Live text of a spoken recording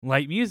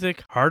Light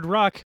music, hard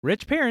rock,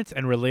 rich parents,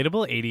 and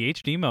relatable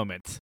ADHD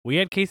moments. We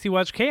at Casey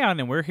watch K-On!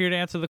 And we're here to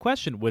answer the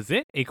question, was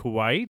it a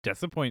kawaii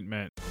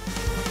disappointment?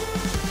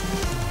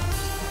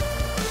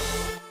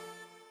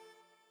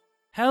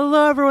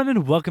 Hello everyone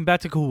and welcome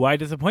back to Kawaii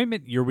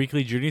Disappointment, your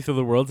weekly journey through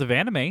the worlds of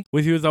anime.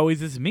 With you as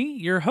always is me,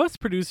 your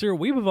host, producer,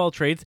 weeb of all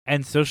trades,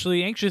 and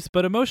socially anxious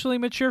but emotionally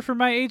mature for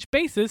my age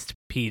bassist,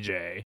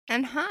 PJ.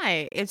 And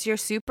hi, it's your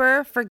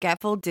super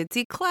forgetful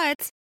ditzy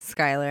klutz,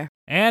 Skylar.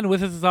 And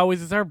with us as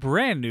always is our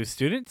brand new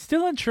student,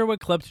 still unsure what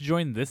club to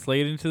join this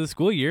late into the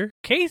school year,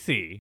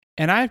 Casey.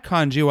 And I've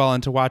conned you all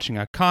into watching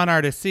a Con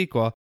Artist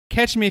sequel,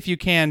 Catch Me If You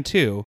Can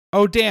Too.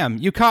 Oh damn,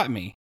 you caught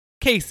me.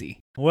 Casey.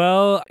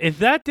 Well, if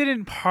that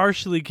didn't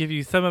partially give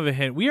you some of a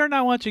hint, we are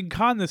not watching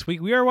Con this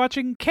week, we are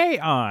watching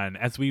K-On!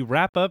 As we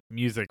wrap up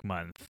Music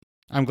Month.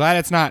 I'm glad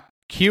it's not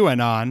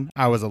QAnon.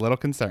 I was a little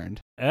concerned.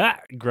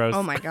 Gross.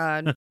 Oh my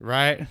god.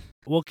 Right?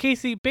 Well,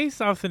 Casey,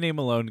 based off the name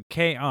alone,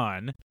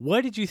 K-On!,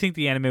 what did you think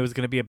the anime was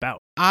going to be about?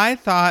 I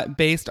thought,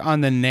 based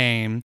on the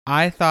name,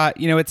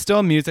 it's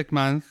still Music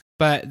Month,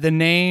 but the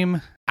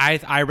name I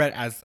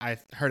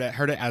heard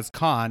it as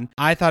Con.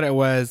 I thought it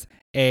was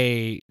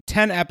a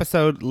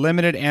 10-episode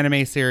limited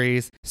anime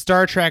series,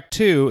 Star Trek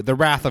II, The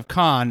Wrath of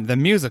Khan, the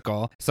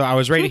musical. So I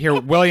was ready to hear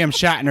William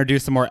Shatner do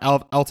some more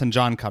Elton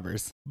John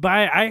covers. But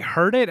I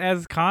heard it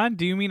as Con.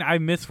 Do you mean I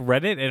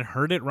misread it and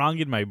heard it wrong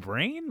in my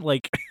brain?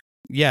 Like,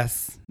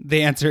 yes.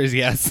 The answer is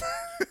yes.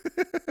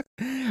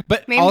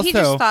 But maybe also, he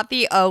just thought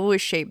the O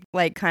was shaped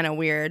like kind of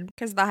weird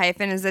because the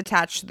hyphen is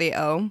attached to the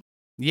O.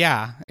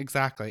 Yeah,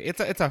 exactly.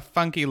 It's a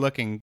funky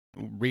looking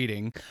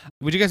reading.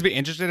 Would you guys be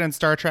interested in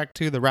Star Trek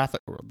II, The Wrath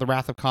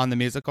of Khan, the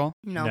musical?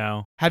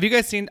 No. Have you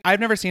guys seen? I've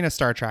never seen a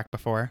Star Trek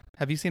before.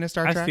 Have you seen a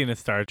Star Trek? I've seen a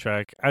Star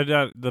Trek. I'm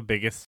not the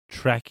biggest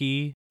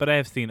Trekkie, but I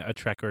have seen a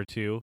Trek or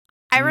two.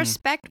 I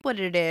respect what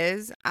it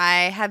is.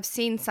 I have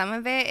seen some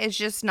of it. It's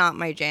just not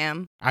my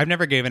jam. I've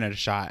never given it a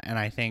shot, and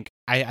I think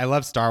I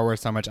love Star Wars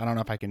so much. I don't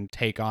know if I can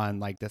take on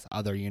like this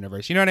other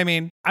universe. You know what I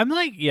mean? I'm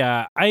like,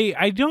 yeah,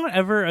 I don't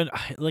ever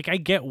like. I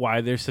get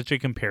why there's such a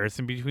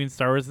comparison between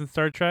Star Wars and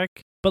Star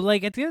Trek. But,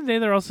 like, at the end of the day,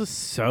 they're also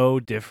so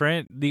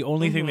different. The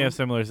only thing they have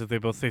similar is that they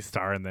both say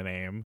star in the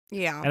name.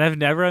 Yeah. And I've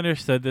never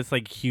understood this,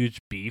 like, huge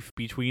beef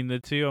between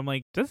the two. I'm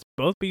like, just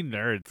both be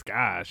nerds.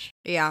 Gosh.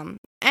 Yeah. And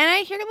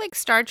I hear, like,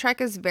 Star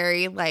Trek is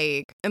very,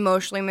 like,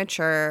 emotionally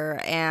mature.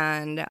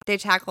 And they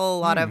tackle a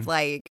lot of,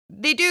 like,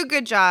 they do a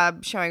good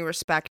job showing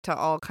respect to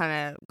all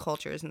kind of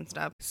cultures and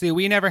stuff. See,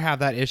 we never have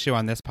that issue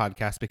on this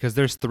podcast because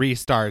there's 3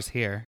 stars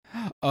here.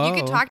 Oh. You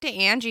could talk to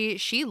Angie.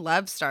 She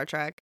loves Star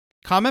Trek.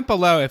 Comment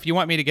below if you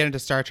want me to get into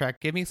Star Trek.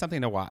 Give me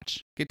something to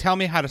watch. Tell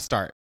me how to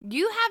start.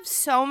 You have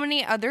so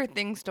many other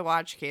things to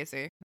watch,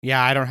 Casey.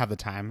 Yeah, I don't have the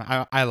time.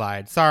 I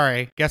lied.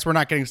 Sorry. Guess we're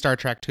not getting Star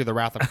Trek II, The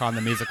Wrath of Khan,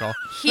 the musical.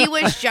 He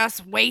was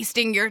just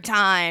wasting your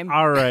time.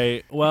 All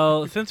right.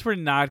 Well, since we're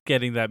not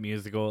getting that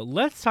musical,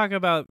 let's talk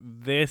about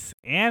this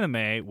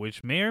anime,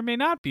 which may or may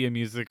not be a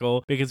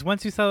musical, because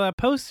once you saw that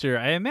poster,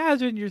 I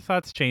imagine your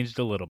thoughts changed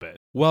a little bit.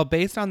 Well,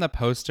 based on the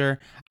poster,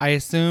 I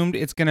assumed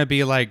it's going to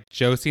be like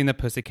Josie and the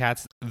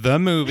Pussycats, the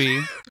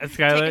movie.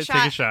 Skylar,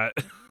 take a shot.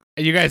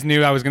 You guys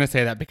knew I was going to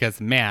say that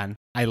because, man,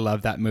 I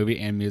love that movie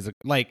and music.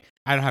 Like,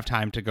 I don't have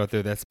time to go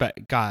through this,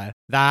 but God,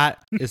 that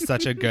is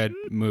such a good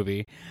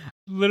movie.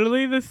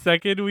 Literally, the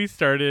second we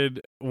started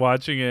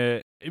watching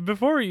it,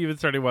 before we even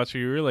started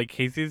watching it, we were like,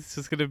 Casey's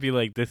just going to be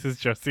like, this is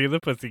Josie and the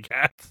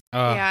Pussycats.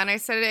 Yeah, and I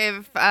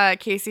said if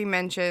Casey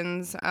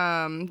mentions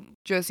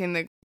Josie and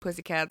the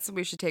Pussycats,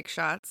 we should take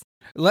shots.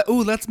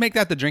 Let's make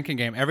that the drinking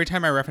game. Every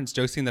time I reference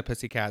Josie and the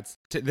Pussycats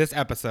to this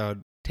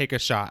episode, take a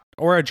shot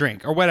or a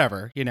drink or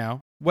whatever, you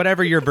know,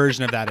 whatever your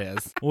version of that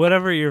is.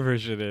 Whatever your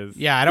version is.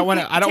 Yeah, I don't want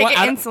to. Take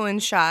an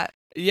insulin shot.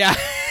 Yeah,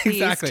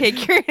 Please, exactly.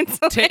 Take your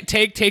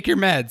insulin. Take your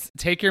meds.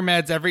 Take your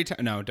meds every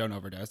time. No, don't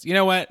overdose. You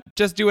know what?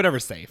 Just do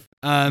whatever's safe.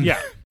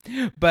 Yeah.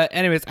 But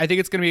anyways, I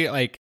think it's going to be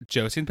like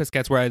Josie and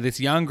Pussycats, where this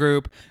young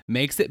group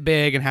makes it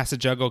big and has to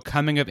juggle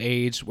coming of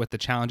age with the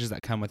challenges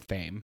that come with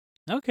fame.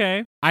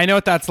 Okay. I know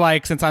what that's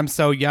like since I'm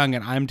so young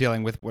and I'm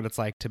dealing with what it's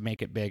like to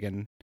make it big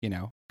and, you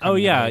know. Oh,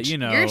 yeah, age. you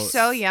know. You're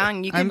so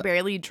young. You can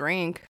barely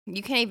drink.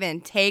 You can't even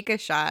take a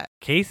shot.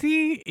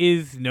 Casey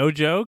is, no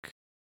joke,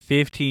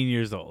 15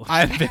 years old.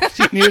 I'm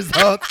 15 years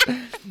old,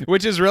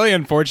 which is really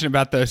unfortunate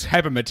about the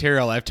type of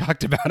material I've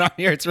talked about on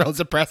here. It's real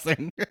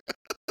depressing.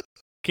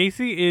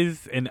 Casey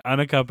is an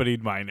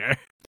unaccompanied minor.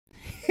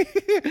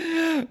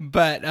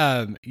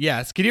 But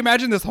yes, can you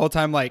imagine this whole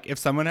time, like, if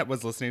someone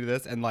was listening to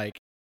this and like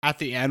at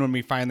the end when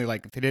we finally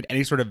like they did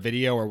any sort of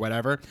video or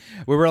whatever,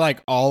 we were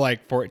like all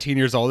like 14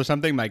 years old or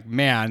something, like,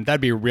 man, that'd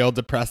be real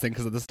depressing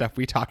because of the stuff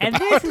we talk and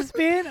about. And this has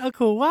been a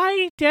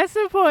Kawaii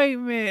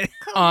Disappointment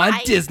on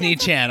Disney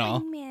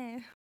Channel.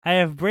 I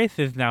have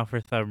braces now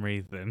for some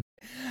reason.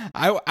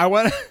 I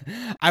want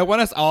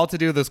us all to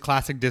do those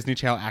classic Disney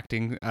Channel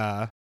acting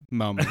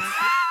moments.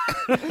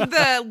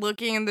 The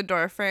looking in the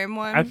door frame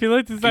one. I feel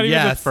like this is not even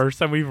the Yes. first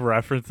time we've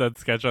referenced that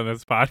sketch on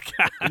this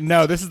podcast.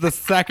 No, this is the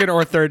second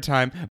or third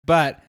time.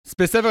 But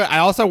specifically, I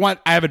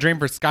have a dream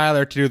for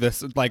Skylar to do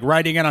this, like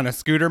riding in on a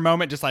scooter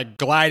moment, just like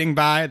gliding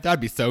by. That'd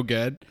be so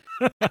good.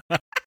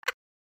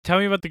 Tell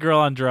me about the girl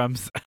on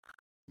drums.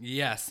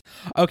 Yes.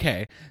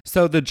 Okay.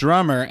 So the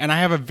drummer, and I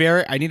have a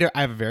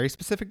very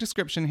specific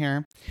description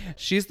here.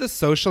 She's the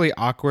socially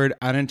awkward,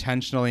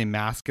 unintentionally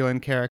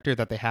masculine character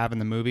that they have in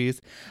the movies.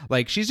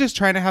 Like, she's just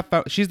trying to have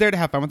fun. She's there to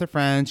have fun with her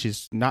friends.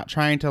 She's not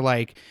trying to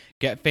like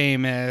get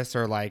famous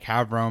or like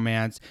have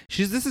romance.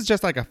 This is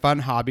just like a fun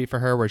hobby for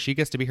her where she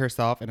gets to be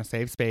herself in a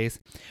safe space.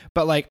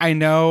 But like, I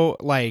know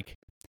like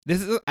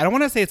I don't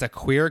want to say it's a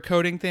queer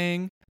coding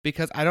thing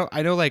because I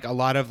know like a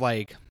lot of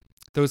like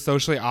those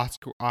socially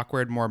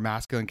awkward, more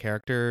masculine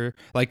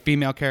like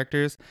female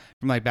characters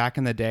from like back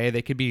in the day,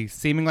 they could be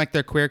seeming like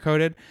they're queer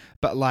coded,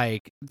 but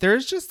like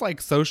there's just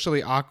like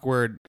socially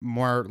awkward,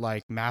 more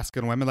like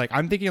masculine women. Like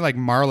I'm thinking like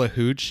Marla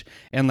Hooch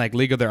in like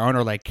League of Their Own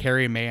or like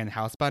Carrie Mae and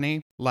House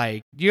Bunny.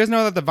 Like, do you guys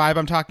know that the vibe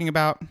I'm talking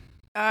about?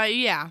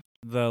 Yeah.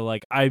 The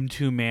like, I'm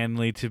too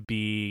manly to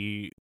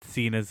be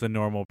seen as a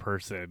normal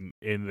person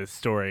in this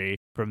story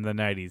from the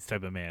 90s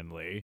type of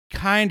manly.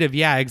 Kind of,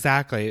 yeah,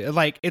 exactly.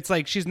 Like, it's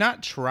like she's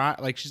not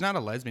she's not a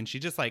lesbian.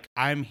 She's just like,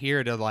 I'm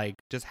here to like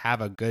just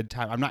have a good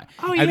time. I'm not.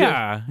 Oh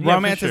yeah,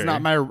 romance for sure. is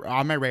not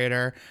on my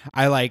radar.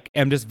 I like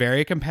am just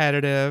very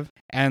competitive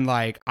and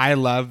like I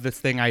love this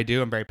thing I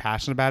do. I'm very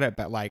passionate about it,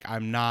 but like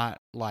I'm not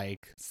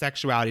like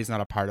sexuality is not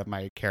a part of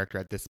my character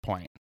at this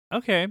point.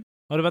 Okay.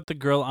 What about the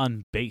girl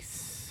on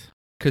bass?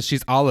 Because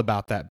she's all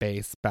about that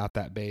bass, about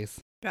that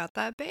bass. About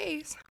that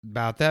bass.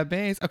 About that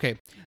bass. Okay,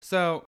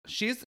 so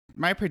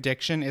my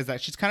prediction is that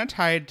she's kind of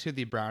tied to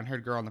the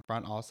brown-haired girl in the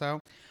front also.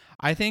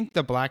 I think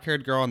the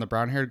black-haired girl and the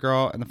brown-haired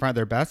girl in the front,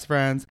 they're best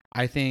friends.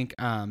 I think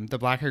the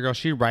black-haired girl,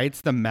 she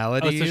writes the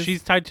melodies. Oh, so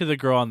she's tied to the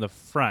girl on the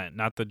front,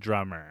 not the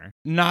drummer.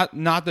 Not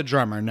the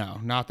drummer, no,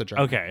 not the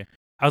drummer. Okay.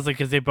 I was like,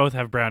 because they both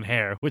have brown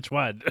hair. Which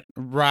one?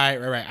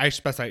 Right. I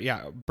specify,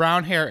 yeah,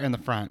 brown hair in the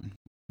front.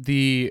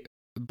 The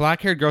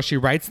black-haired girl, she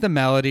writes the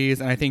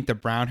melodies, and I think the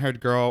brown-haired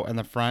girl in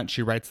the front,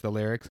 she writes the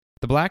lyrics.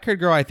 The black-haired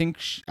girl, I think,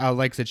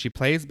 like I said, she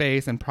plays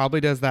bass and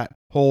probably does that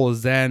whole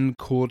zen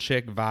cool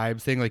chick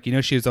vibe thing. Like,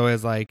 she was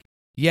always like,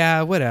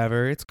 yeah,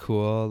 whatever, it's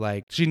cool.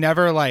 Like, she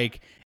never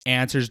like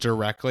answers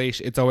directly.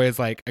 It's always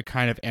like a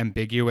kind of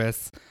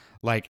ambiguous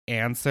like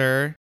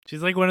answer.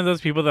 She's like one of those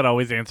people that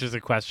always answers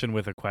a question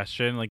with a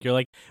question. Like, you're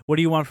like, what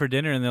do you want for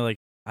dinner? And they're like,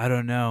 I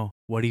don't know.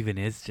 What even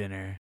is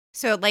dinner?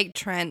 So like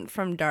Trent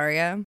from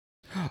Daria.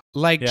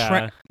 Like,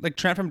 Yeah.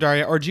 Trent from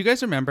Daria. Or do you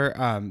guys remember,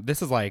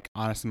 this is like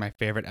honestly my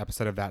favorite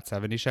episode of That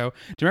 70s Show.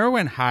 Do you remember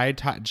when Hyde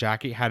taught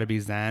Jackie how to be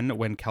Zen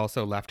when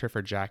Kelso left her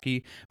for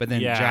Jackie? But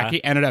then Yeah.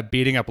 Jackie ended up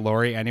beating up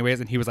Lori anyways,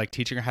 and he was like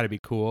teaching her how to be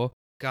cool.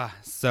 God,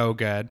 so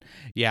good.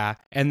 Yeah.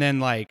 And then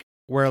like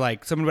where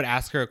like someone would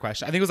ask her a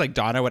question. I think it was like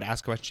Donna would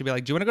ask a question. She'd be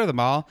like, do you want to go to the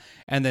mall?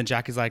 And then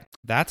Jackie's like,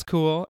 that's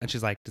cool. And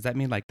she's like, does that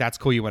mean like that's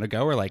cool you want to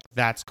go? Or like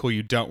that's cool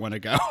you don't want to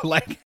go?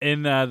 Like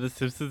In The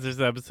Simpsons, there's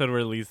an episode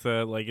where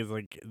Lisa like is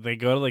like they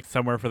go to like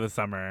somewhere for the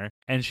summer,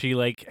 and she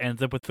like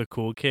ends up with the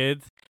cool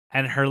kids,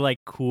 and her like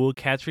cool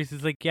catchphrase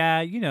is like, yeah,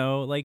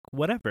 like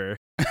whatever.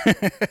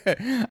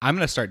 I'm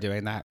gonna start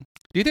doing that.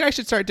 Do you think I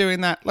should start doing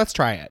that? Let's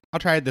try it. I'll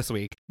try it this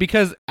week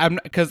because I'm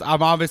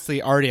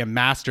obviously already a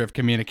master of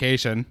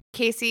communication.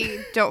 Casey,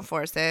 don't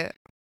force it.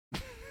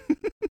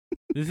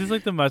 This is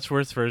like the much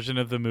worse version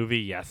of the movie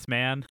Yes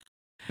Man.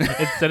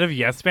 Instead of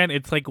Yes Man,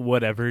 it's like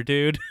whatever,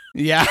 dude.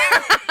 Yeah.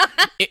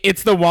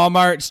 It's the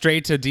Walmart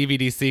straight to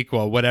DVD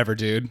sequel, whatever,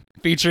 dude,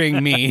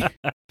 featuring me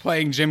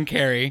playing Jim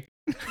Carrey.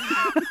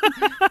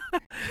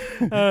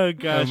 Oh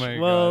gosh. my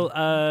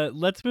Well,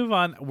 let's move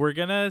on. We're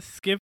gonna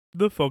skip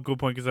the focal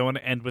point because I want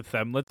to end with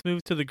them. Let's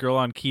move to the girl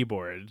on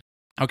keyboard.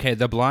 Okay,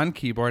 the blonde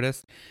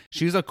keyboardist,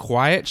 she's a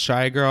quiet,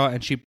 shy girl,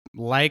 and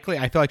I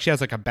feel like she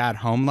has like a bad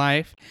home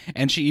life,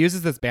 and she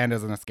uses this band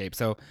as an escape.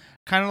 So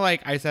kind of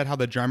like I said, how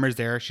the drummer's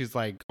there, she's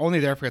like only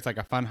there for it's like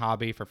a fun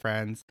hobby for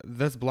friends.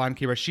 This blonde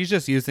keyboard, she's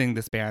just using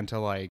this band to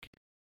like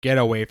get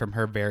away from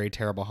her very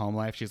terrible home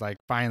life. She's like,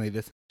 finally,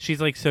 this.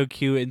 She's like so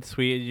cute and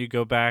sweet, and you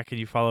go back and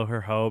you follow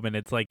her home, and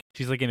it's like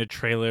she's like in a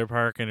trailer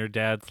park, and her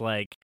dad's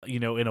like,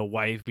 in a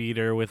wife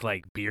beater with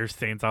like beer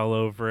stains all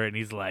over it, and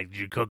he's like, "Did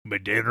you cook my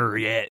dinner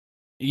yet?"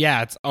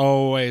 Yeah,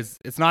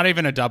 it's not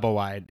even a double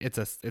wide. It's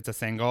a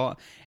single,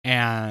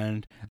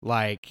 and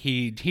like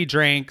he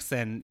drinks,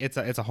 and it's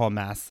a whole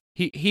mess.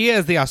 He,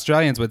 as the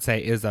Australians would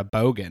say, is a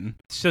bogan.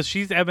 So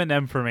she's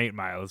Eminem from 8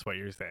 Mile, is what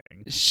you're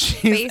saying.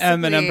 She's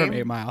Eminem from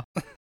 8 Mile.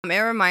 It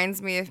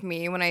reminds me of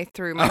me when I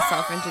threw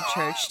myself into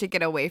church to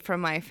get away from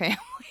my family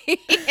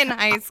in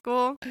high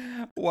school.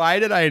 Why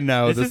did I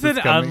know this is an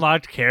coming?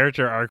 unlocked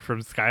character arc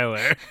from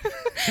Skylar.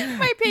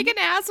 My pagan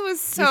ass was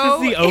so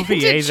This is the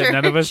OVA into that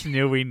none of us church.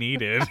 knew we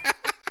needed.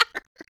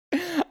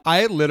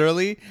 I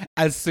literally,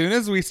 as soon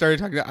as we started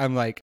talking, I'm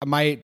like,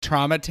 my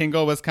trauma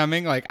tingle was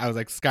coming. Like, I was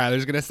like,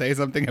 Skylar's going to say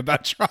something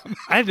about trauma.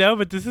 I know,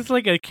 but this is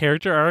like a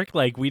character arc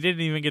like we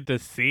didn't even get to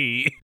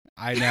see.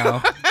 I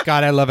know.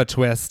 God, I love a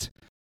twist.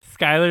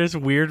 Skylar's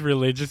weird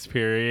religious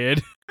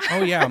period.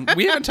 Oh, yeah.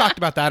 We haven't talked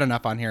about that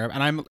enough on here,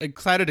 and I'm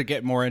excited to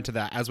get more into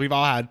that, as we've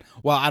all had,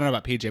 well, I don't know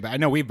about PJ, but I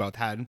know we've both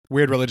had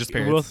weird religious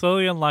periods. We'll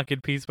slowly unlock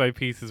it piece by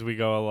piece as we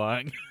go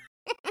along.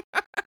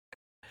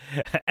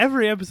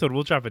 Every episode,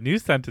 we'll drop a new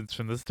sentence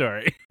from the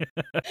story.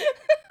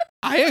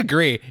 I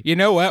agree. You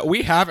know what?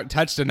 We haven't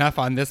touched enough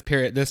on this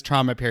period, this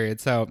trauma period,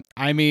 so,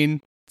 I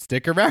mean,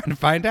 stick around and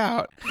find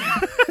out.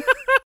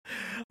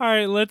 All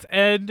right, let's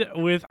end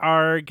with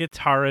our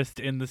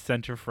guitarist in the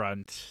center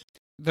front.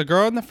 The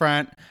girl in the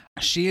front,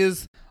 she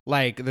is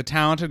like the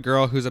talented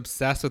girl who's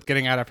obsessed with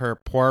getting out of her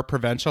poor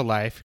provincial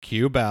life,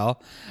 cue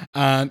Belle,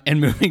 and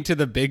moving to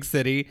the big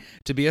city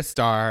to be a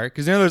star.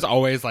 Because you know, there's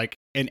always like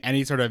in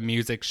any sort of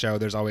music show,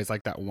 there's always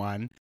like that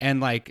one.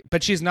 And like,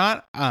 but she's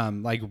not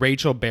like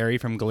Rachel Berry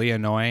from Glee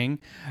annoying,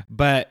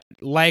 but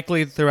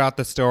likely throughout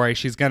the story,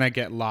 she's gonna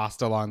get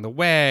lost along the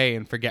way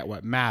and forget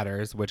what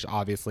matters, which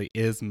obviously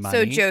is money.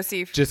 So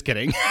Josie, Just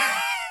kidding.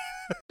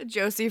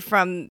 Josie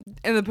from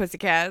In the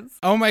Pussycats.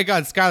 Oh my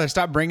God, Skylar,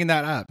 stop bringing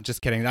that up.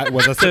 Just kidding. That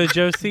was a So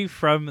Josie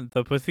from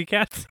the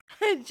Pussycats?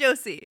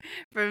 Josie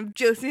from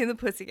Josie and the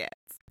Pussycats.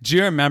 Do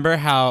you remember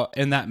how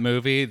in that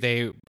movie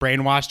they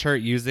brainwashed her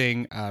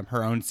using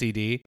her own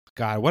CD?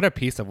 God, what a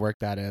piece of work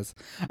that is.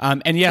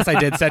 And yes, I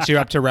did set you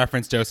up to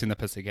reference Josie and the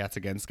Pussycats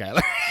again,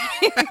 Skylar.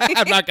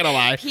 I'm not going to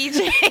lie.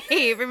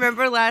 PJ,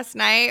 remember last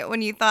night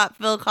when you thought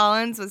Phil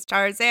Collins was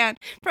Tarzan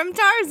from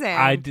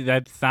Tarzan?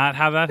 That's not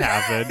how that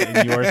happened,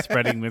 and you are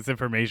spreading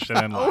misinformation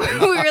and lies.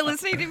 We were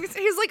listening to music.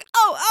 He was like,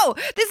 oh,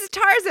 this is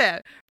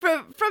Tarzan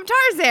from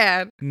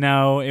Tarzan.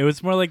 No, it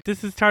was more like,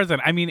 this is Tarzan.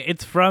 I mean,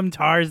 it's from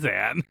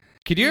Tarzan.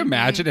 Could you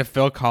imagine if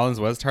Phil Collins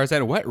was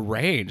Tarzan? What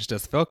range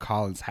does Phil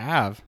Collins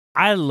have?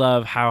 I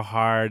love how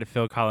hard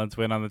Phil Collins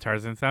went on the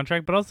Tarzan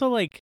soundtrack, but also,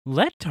 like,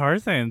 let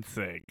Tarzan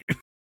sing.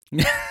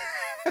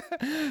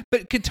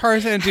 But could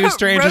Tarzan do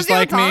Strangers Rosie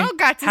Like Me? O'Donnell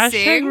got to Hashtag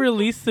sing.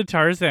 release the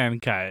Tarzan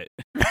cut.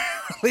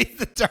 Leave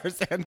the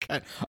Tarzan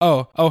cut.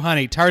 Oh,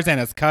 honey, Tarzan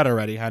is cut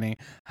already, honey.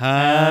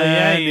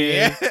 yeah, Honey. he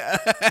is.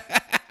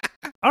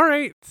 All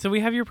right, so we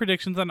have your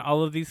predictions on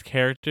all of these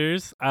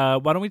characters. Why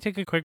don't we take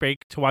a quick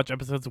break to watch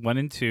episodes 1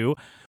 and 2?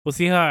 We'll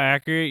see how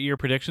accurate your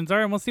predictions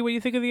are, and we'll see what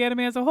you think of the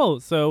anime as a whole.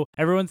 So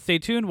everyone stay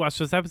tuned, watch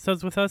those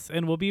episodes with us,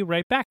 and we'll be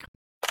right back.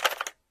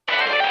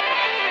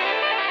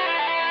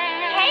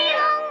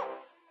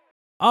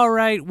 All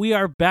right, we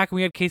are back.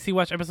 We had Casey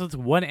watch episodes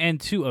 1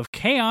 and 2 of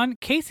K-On!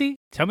 Casey,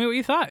 tell me what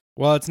you thought.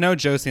 Well, it's no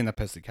Josie and the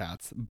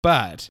Pussycats,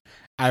 but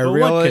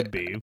What could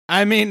be?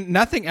 I mean,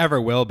 nothing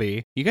ever will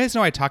be. You guys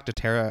know I talk to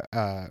Tara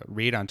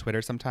Reid on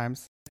Twitter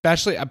sometimes,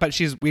 especially, but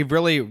we've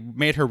really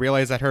made her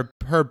realize that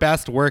her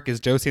best work is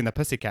Josie and the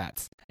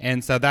Pussycats,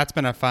 and so that's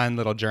been a fun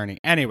little journey.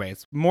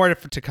 Anyways, more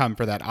to come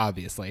for that,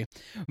 obviously.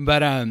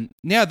 But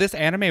yeah, this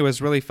anime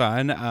was really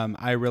fun.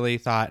 I really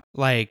thought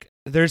like.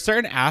 There's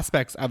certain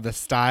aspects of the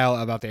style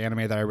about the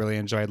anime that I really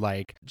enjoyed,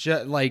 like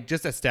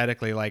just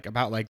aesthetically, like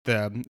about like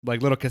the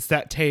like little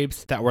cassette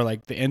tapes that were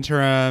like the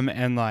interim,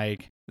 and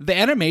like the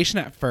animation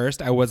at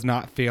first I was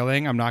not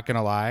feeling. I'm not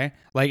gonna lie,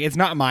 like it's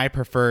not my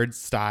preferred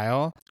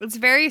style. It's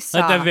very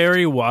soft. Like that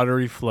very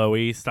watery,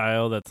 flowy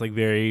style that's like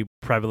very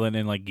prevalent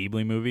in like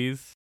Ghibli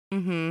movies.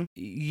 Mm-hmm.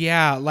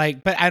 Yeah,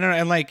 like, but I don't know,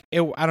 and like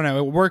I don't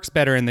know, it works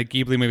better in the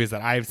Ghibli movies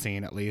that I've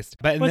seen at least.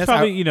 But in Which this,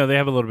 probably they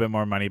have a little bit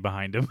more money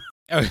behind them.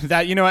 Oh,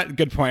 that, you know what?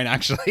 Good point,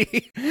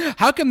 actually.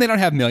 How come they don't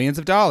have millions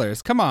of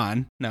dollars? Come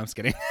on. No, I'm just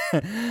kidding.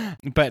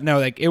 But no,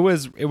 like it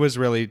was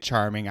really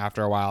charming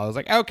after a while. I was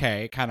like,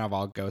 okay, it kind of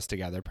all goes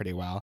together pretty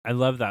well. I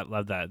love that.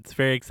 It's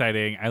very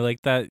exciting. I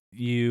like that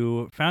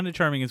you found it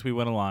charming as we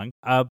went along.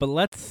 But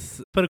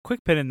let's put a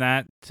quick pin in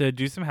that to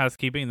do some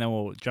housekeeping, and then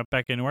we'll jump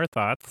back into our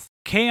thoughts.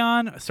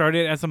 K-On!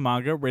 Started as a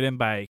manga written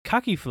by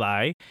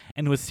Kakifly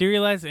and was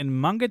serialized in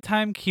Manga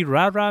Time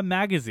Kirara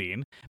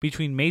magazine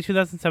between May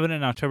 2007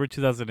 and October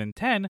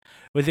 2010,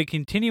 with it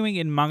continuing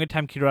in Manga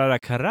Time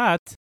Kirara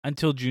Karat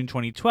until June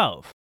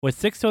 2012, with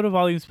 6 total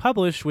volumes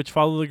published, which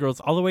follow the girls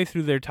all the way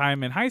through their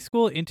time in high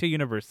school into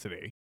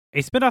university.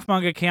 A spin-off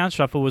manga, K-On!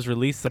 Shuffle, was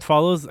released that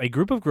follows a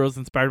group of girls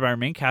inspired by our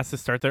main cast to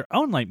start their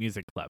own light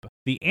music club.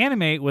 The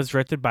anime was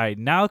directed by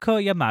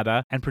Naoko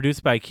Yamada and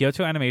produced by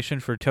Kyoto Animation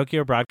for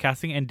Tokyo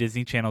Broadcasting and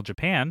Disney Channel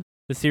Japan.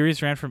 The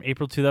series ran from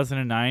April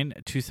 2009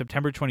 to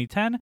September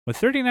 2010, with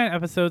 39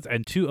 episodes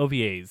and 2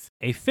 OVAs.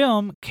 A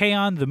film,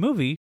 K-On! The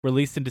Movie,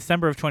 released in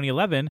December of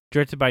 2011,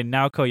 directed by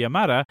Naoko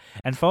Yamada,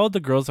 and followed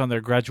the girls on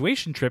their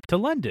graduation trip to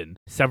London.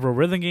 Several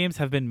rhythm games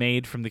have been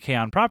made from the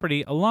K-On!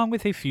 Property, along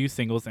with a few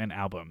singles and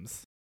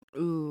albums.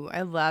 Ooh,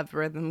 I love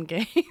rhythm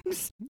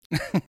games.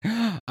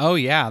 Oh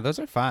yeah, those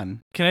are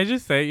fun. Can I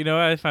just say, what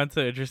I found so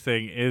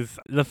interesting is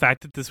the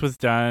fact that this was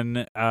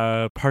done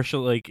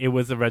it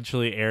was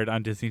eventually aired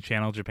on Disney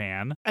Channel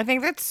Japan. I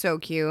think that's so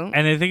cute.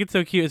 And I think it's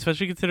so cute,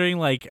 especially considering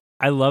like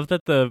I love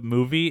that the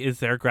movie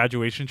is their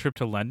graduation trip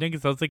to London,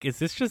 because I was like, is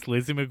this just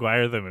Lizzie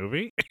McGuire the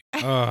movie?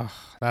 Ugh,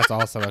 that's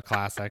also a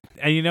classic.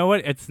 And you know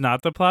what? It's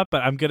not the plot,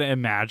 but I'm gonna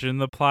imagine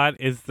the plot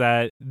is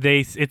that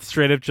it's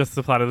straight up just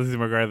the plot of Lizzie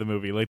McGuire the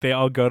movie. Like they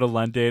all go to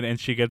London and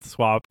she gets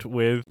swapped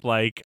with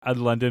like a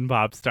London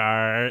pop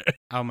star.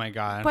 Oh my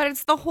God. But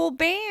it's the whole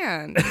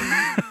band.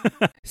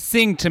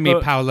 Sing to me,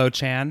 But- Paolo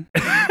Chan.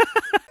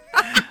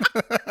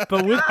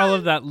 But with all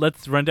of that,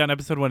 let's run down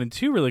episode 1 and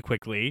 2 really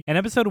quickly. In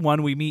episode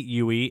 1, we meet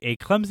Yui, a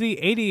clumsy,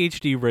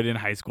 ADHD-ridden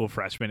high school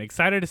freshman,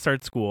 excited to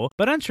start school,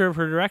 but unsure of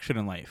her direction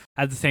in life.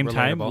 At the same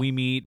time, Relatable. we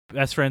meet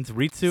best friends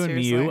Ritsu and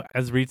Miyu, Seriously.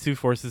 as Ritsu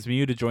forces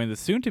Miyu to join the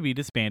soon-to-be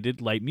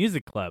disbanded Light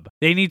Music Club.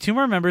 They need 2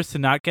 more members to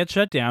not get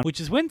shut down, which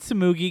is when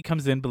Tsumugi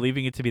comes in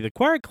believing it to be the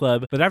choir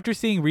club, but after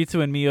seeing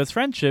Ritsu and Miyu's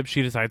friendship,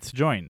 she decides to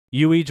join.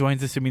 Yui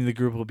joins assuming the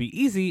group will be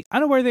easy,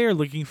 unaware they are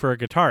looking for a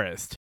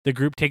guitarist. The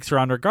group takes her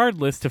on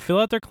regardless to fill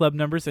out their club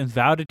numbers and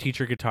vow to teach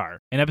her guitar.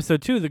 In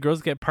episode 2, the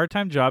girls get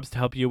part-time jobs to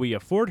help Yui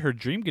afford her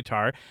dream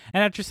guitar,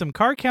 and after some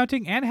car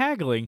counting and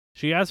haggling,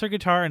 she has her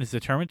guitar and is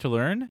determined to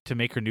learn to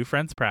make her new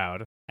friends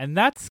proud. And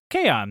that's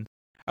K-On!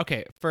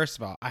 Okay, first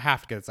of all, I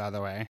have to get this out of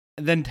the way.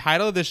 The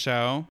title of the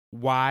show,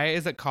 why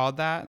is it called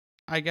that?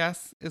 I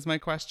guess is my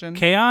question.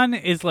 K-On!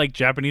 Is like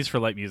Japanese for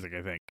light music,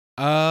 I think.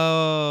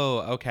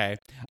 Oh, okay.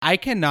 I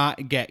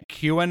cannot get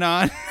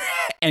QAnon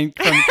and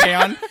from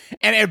K-On!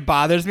 And it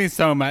bothers me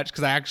so much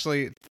because I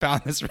actually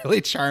found this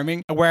really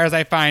charming, whereas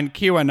I find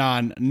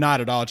QAnon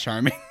not at all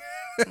charming.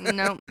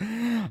 Nope.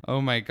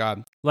 Oh my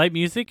God. Light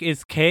music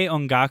is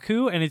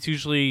K-Ongaku, and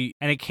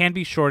it can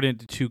be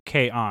shortened to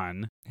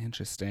K-On!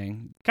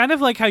 Interesting. Kind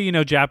of like how,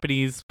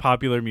 Japanese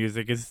popular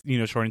music is,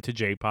 shortened to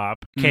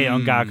J-pop.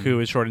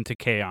 K-Ongaku is shortened to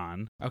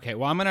K-On! Okay,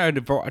 well, I'm going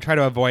to try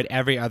to avoid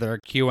every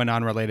other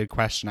QAnon related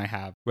question I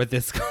have with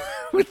this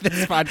with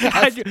this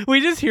podcast.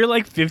 We just hear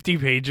like 50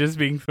 pages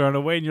being thrown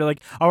away, and you're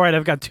like, all right,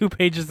 I've got 2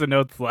 pages of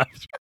notes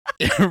left.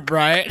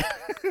 Right?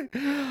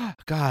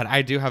 God,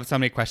 I do have so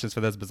many questions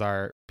for those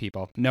bizarre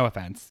people. No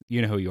offense.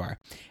 You know who you are.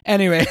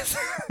 Anyways,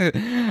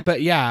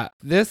 but yeah,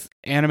 this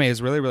anime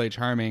is really, really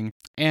charming.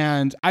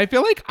 And I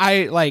feel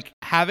like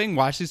having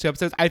watched these 2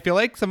 episodes, I feel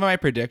like some of my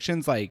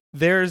predictions,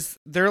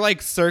 they're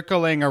like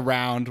circling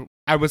around.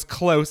 I was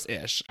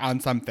close-ish on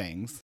some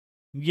things.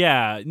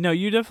 Yeah, no,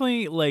 you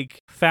definitely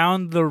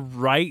found the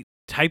right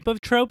type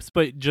of tropes,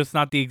 but just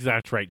not the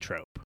exact right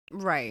trope.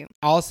 Right.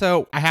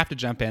 Also, I have to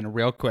jump in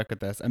real quick with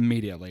this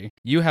immediately.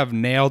 You have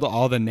nailed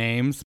all the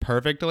names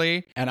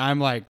perfectly. And I'm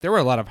like, there were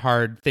a lot of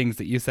hard things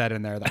that you said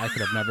in there that I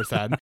could have never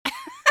said.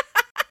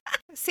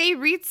 Say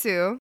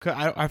Ritsu.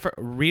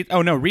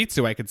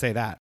 Ritsu, I could say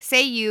that.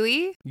 Say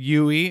Yui.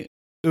 Yui,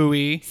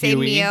 Ui, Say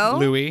Huey, Mio.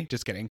 Louie.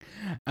 Just kidding.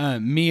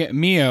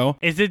 Mio.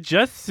 Is it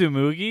just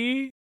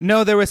Tsumugi?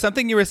 No, there was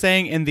something you were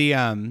saying in the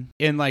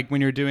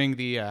when you're doing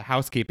the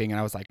housekeeping, and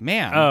I was like,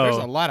 man, there's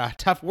a lot of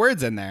tough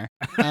words in there.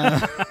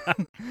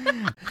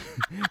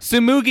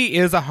 Tsumugi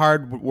is a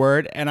hard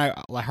word and a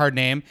hard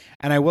name,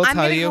 and I will I'm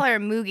tell gonna you. call her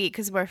Moogie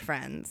because we're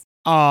friends.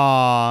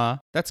 Aw,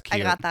 that's cute.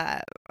 I got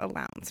that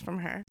allowance from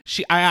her.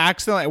 I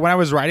accidentally, when I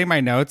was writing my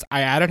notes,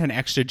 I added an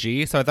extra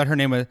G, so I thought her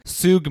name was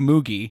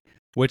Sugmugi,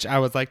 which I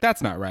was like,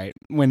 that's not right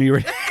when you were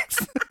doing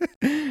this.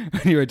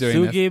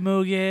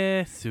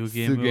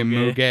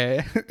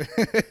 Suge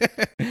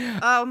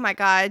Oh my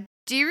god.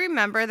 Do you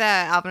remember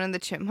that Alvin and the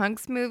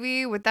Chipmunks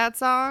movie with that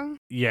song?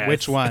 Yes.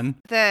 Which one?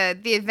 The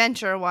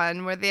adventure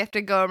one where they have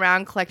to go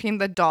around collecting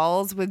the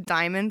dolls with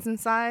diamonds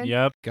inside?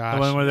 Yep. Gosh.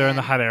 The one where they're in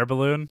the hot air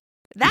balloon.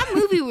 That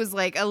movie was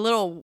like a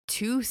little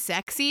too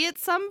sexy at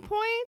some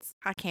points.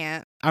 I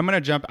can't. I'm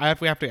gonna jump.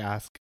 We have to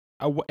ask.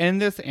 In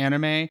this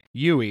anime,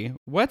 Yui,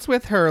 what's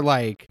with her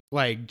like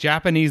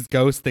Japanese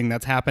ghost thing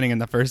that's happening in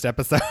the first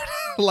episode?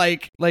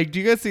 like, do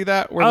you guys see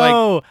that?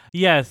 Where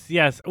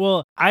yes.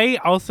 Well, I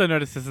also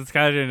noticed this, and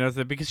Skylar didn't notice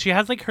it because she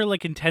has her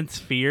intense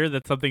fear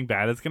that something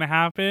bad is going to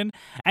happen,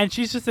 and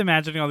she's just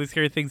imagining all these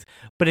scary things.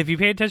 But if you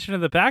pay attention to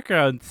the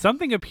background,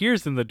 something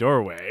appears in the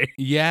doorway.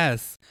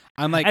 yes,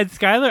 I'm like, And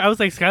I was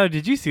like, Skylar,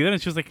 did you see that?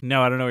 And she was like,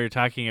 no, I don't know what you're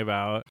talking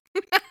about.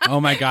 oh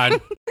my god.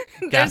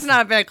 There's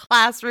not been a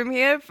classroom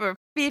here for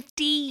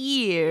 50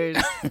 years.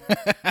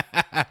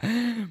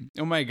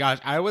 Oh my gosh,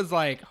 I was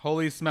like,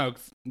 holy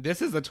smokes,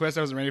 this is a twist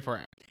I wasn't ready for.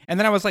 And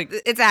then I was like,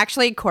 It's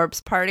actually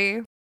Corpse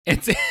Party.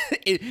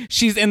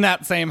 she's in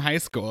that same high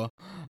school.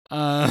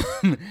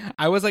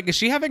 I was like, is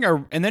she having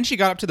and then she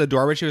got up to the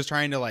door where she was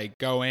trying to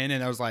go in,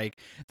 and I was like,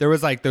 there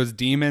was those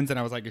demons, and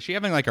I was like, is she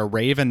having a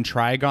Raven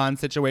Trigon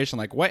situation?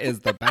 What is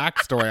the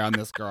backstory on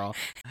this girl?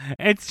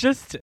 It's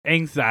just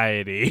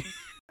anxiety.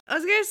 I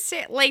was gonna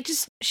say,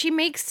 she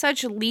makes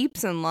such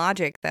leaps in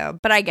logic, though.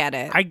 But I get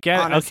it. I get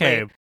it. Honestly.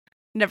 Okay.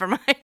 Never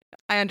mind.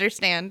 I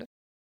understand.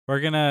 We're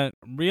gonna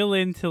reel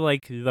into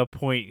the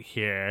point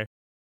here.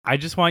 I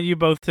just want you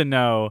both to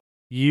know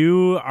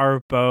you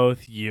are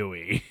both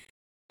Yui.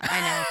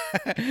 I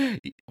know.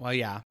 Well,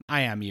 yeah,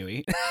 I am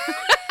Yui.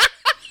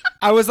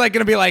 I was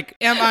gonna be like,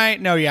 am I?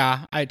 No,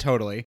 yeah, I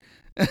totally.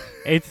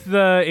 It's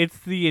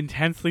the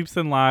intense leaps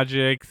in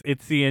logics.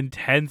 It's the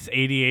intense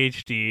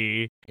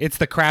ADHD. It's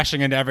the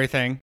crashing into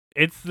everything.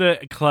 It's the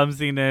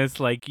clumsiness,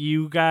 like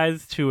you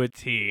guys to a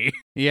T.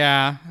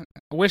 Yeah.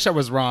 I wish I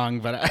was wrong,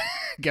 but I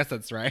guess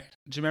that's right.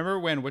 Do you remember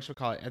when, I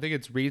think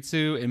it's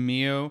Ritsu and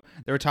Miyu,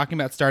 they were talking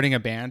about starting a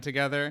band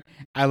together.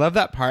 I love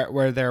that part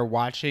where they're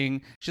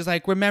watching. She's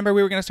like, remember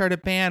we were going to start a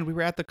band. We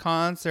were at the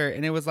concert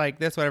and it was like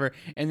this, whatever.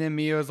 And then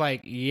Miyu was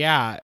like,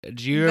 yeah,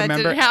 do you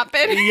remember? That didn't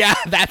happen. Yeah,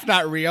 that's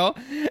not real.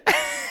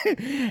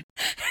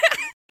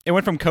 It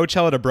went from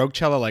Coachella to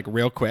Brokecello like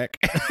real quick.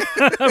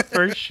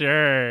 For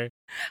sure.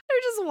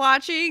 They're just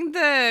watching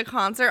the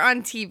concert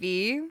on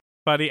TV.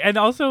 Funny. And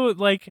also,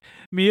 like,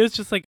 Mia's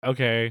just like,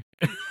 okay.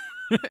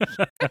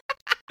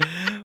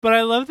 But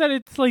I love that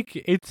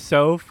it's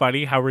so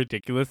funny how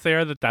ridiculous they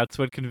are that's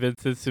what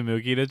convinces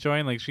Tsumugi to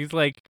join. Like, she's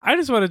like, I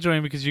just want to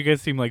join because you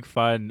guys seem like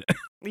fun.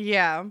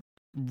 Yeah.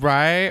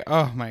 Right?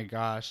 Oh my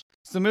gosh.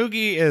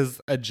 Tsumugi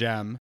is a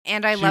gem.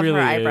 And I She love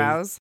really her is.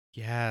 eyebrows.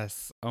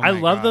 Yes. Oh I my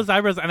love God. those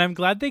eyebrows, and I'm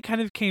glad they kind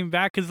of came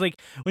back because,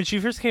 like, when she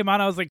first came on,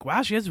 I was like,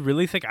 wow, she has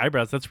really thick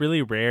eyebrows. That's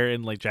really rare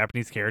in, like,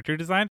 Japanese character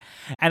design.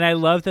 And I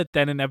love that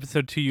then in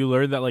episode 2, you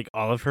learn that, like,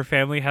 all of her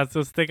family has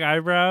those thick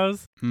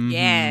eyebrows.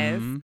 Yes.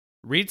 Mhm.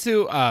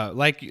 Ritsu,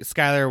 like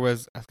Skylar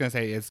was going to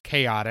say, is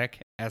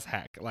chaotic as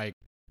heck. Like,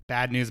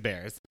 bad news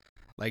bears.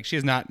 Like,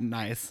 she's not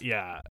nice.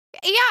 Yeah.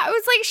 Yeah, it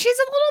was like she's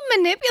a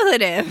little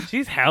manipulative.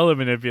 She's hella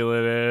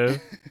manipulative.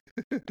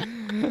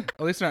 At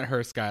least not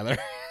her, Skylar.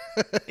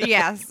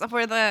 Yes,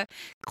 for the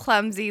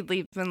clumsy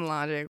leaps in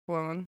logic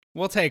woman.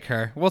 We'll take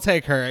her,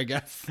 I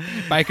guess,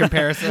 by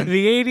comparison.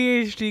 The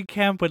ADHD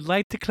camp would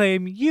like to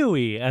claim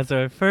Yui as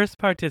our first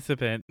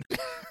participant.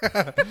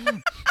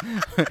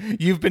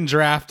 You've been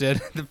drafted.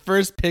 The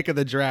first pick of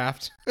the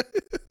draft.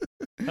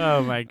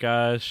 Oh my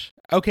gosh.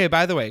 Okay,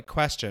 by the way,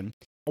 question.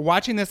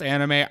 Watching this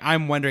anime,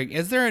 I'm wondering,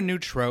 is there a new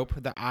trope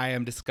that I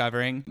am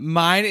discovering?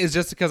 Mine is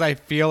just because I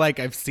feel like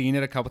I've seen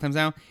it a couple times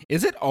now.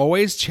 Is it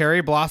always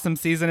cherry blossom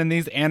season in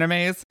these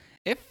animes?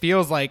 It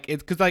feels like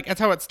it's because like that's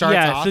how it starts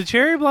off. So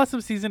cherry blossom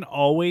season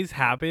always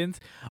happens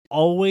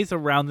always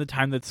around the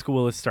time that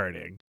school is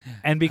starting.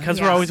 And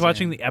because we're always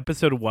watching the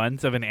episode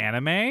 1s of an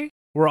anime,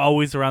 we're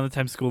always around the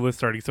time school is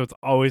starting. So it's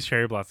always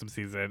cherry blossom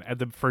season at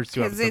the first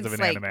 2 episodes of an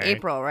like anime.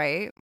 April,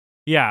 right?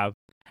 Yeah.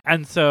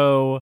 And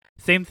so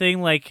same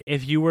thing, like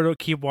if you were to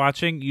keep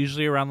watching,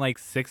 usually around like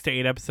 6 to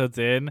 8 episodes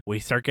in, we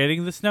start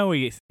getting the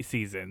snowy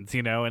seasons,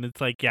 you know? And it's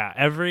like, yeah,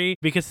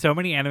 because so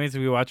many animes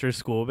we watch are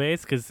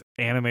school-based, because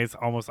anime is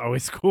almost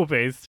always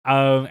school-based,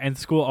 and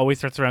school always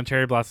starts around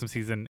cherry blossom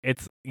season.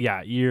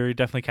 You're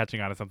definitely catching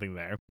on to something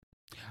there.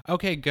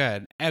 Okay,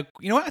 good.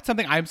 You know what?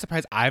 Something I'm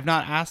surprised I've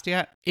not asked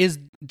yet is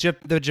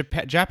the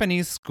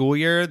Japanese school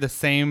year the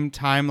same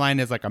timeline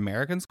as like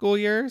American school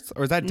years,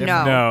 or is that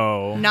different?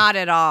 No. Not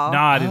at all.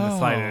 Not in the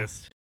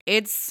slightest.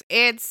 It's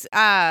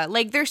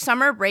like their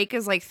summer break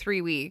is like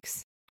 3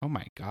 weeks. Oh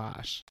my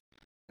gosh.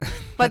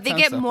 But they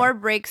get more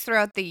breaks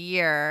throughout the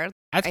year.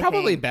 That's I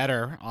probably think.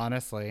 better,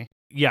 honestly.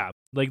 Yeah,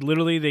 like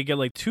literally they get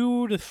like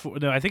 2 to 4,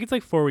 no, I think it's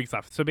like 4 weeks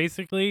off. So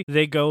basically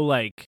they go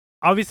like,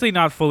 obviously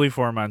not fully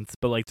 4 months,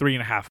 but like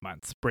 3.5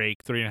 months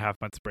break, 3.5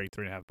 months break,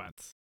 3.5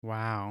 months.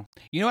 Wow.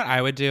 You know what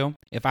I would do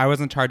if I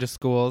was in charge of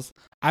schools?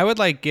 I would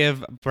like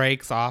give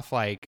breaks off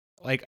like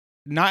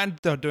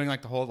not doing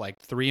like the whole like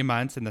 3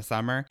 months in the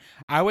summer.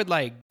 I would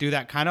like do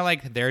that kind of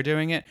like they're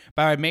doing it,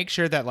 but I would make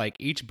sure that like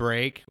each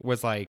break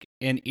was like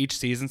in each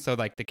season, so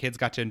like the kids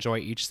got to enjoy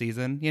each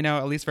season, you know,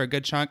 at least for a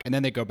good chunk, and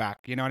then they go back,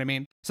 you know what I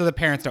mean? So the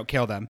parents don't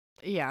kill them.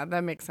 Yeah,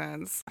 that makes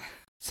sense.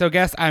 So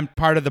guess I'm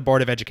part of the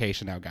Board of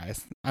Education now,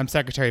 guys. I'm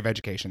Secretary of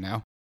Education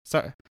now.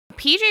 So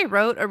PJ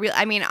wrote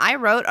I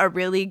wrote a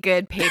really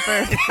good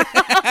paper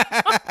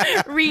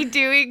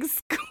redoing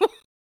school.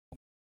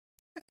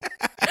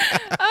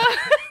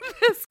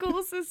 The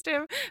school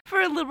system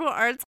for a liberal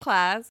arts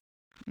class.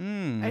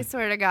 I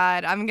swear to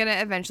God, I'm going to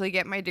eventually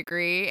get my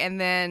degree, and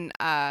then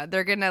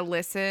they're going to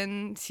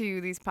listen to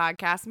these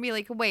podcasts and be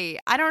like, wait,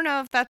 I don't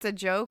know if that's a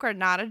joke or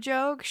not a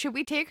joke. Should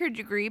we take her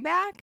degree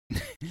back?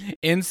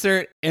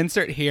 Insert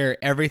here.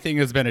 Everything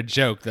has been a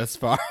joke thus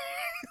far.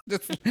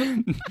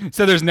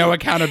 So there's no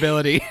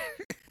accountability.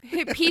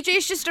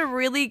 PJ's just a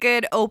really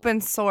good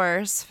open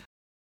source.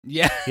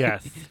 Yeah.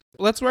 Yes.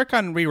 Let's work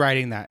on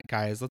rewriting that,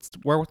 guys. Let's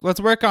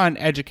work on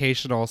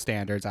educational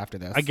standards after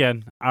this.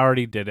 Again, I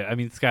already did it. I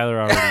mean, Skylar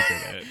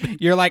already did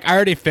it. You're like, I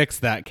already fixed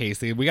that,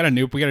 Casey. We got a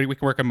noob. We can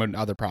work on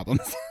other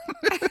problems.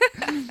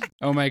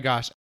 Oh my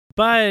gosh.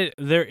 But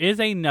there is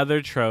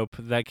another trope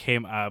that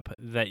came up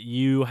that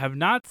you have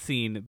not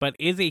seen, but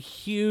is a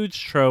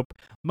huge trope,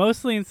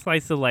 mostly in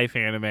slice of life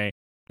anime,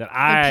 that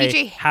I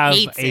PJ have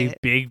hates a it.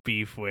 big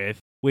beef with,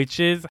 which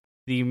is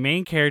the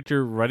main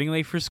character running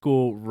late for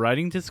school,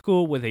 running to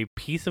school with a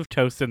piece of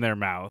toast in their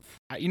mouth.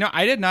 You know,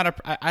 I did not.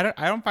 I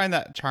don't find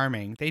that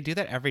charming. They do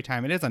that every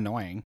time. It is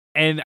annoying.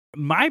 And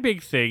my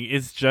big thing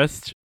is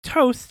just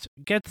toast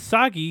gets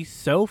soggy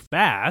so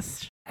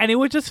fast, and it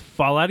would just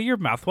fall out of your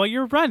mouth while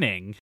you're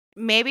running.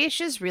 Maybe it's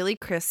just really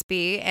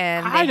crispy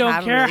and I they don't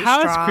have care really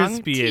how strong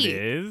crispy teeth. it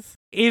is.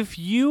 If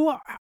you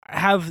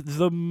have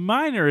the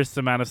minorest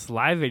amount of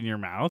saliva in your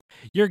mouth,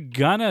 you're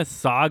gonna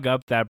sog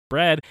up that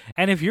bread.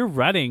 And if you're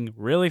running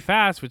really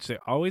fast, which they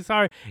always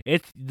are,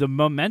 the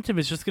momentum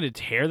is just gonna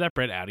tear that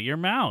bread out of your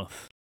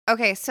mouth.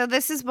 Okay, so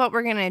this is what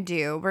we're going to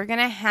do. We're going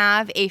to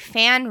have a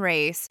fan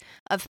race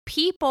of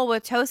people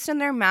with toast in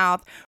their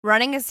mouth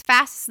running as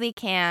fast as they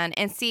can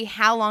and see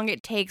how long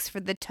it takes for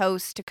the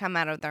toast to come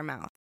out of their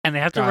mouth. And they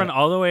have to Got run it.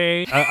 all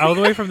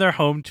the way from their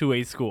home to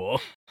a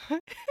school.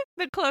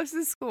 The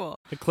closest school.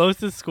 The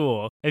closest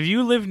school. If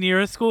you live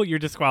near a school, you're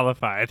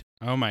disqualified.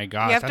 Oh my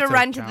gosh. You have to that's a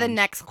run to the challenge.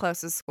 next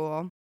closest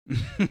school.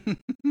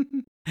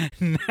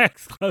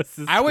 Next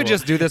closest I would school.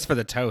 just do this for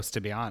the toast,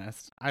 to be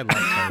honest. I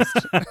love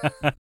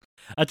toast.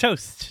 A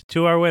toast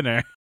to our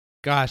winner.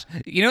 Gosh,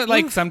 you know,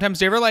 like sometimes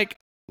do you ever like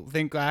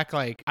think back,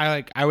 like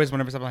I always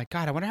wonder something like,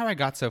 God, I wonder how I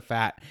got so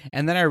fat.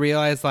 And then I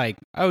realized like,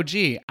 oh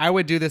gee, I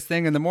would do this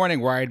thing in the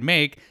morning where I'd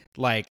make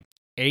like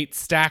 8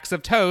 stacks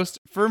of toast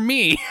for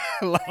me.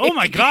 Like- Oh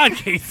my God,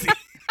 Casey.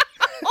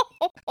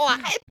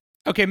 What?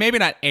 Okay, maybe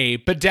not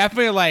 8, but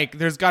definitely like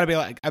there's got to be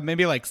like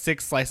maybe like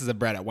 6 slices of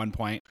bread at one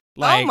point.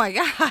 Like, Oh my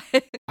God.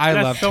 I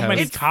That's love so toast.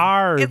 many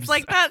carbs. It's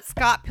like that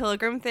Scott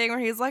Pilgrim thing where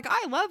he's like,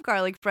 I love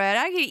garlic bread.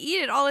 I can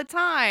eat it all the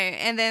time.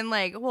 And then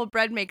like, well,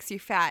 bread makes you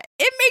fat.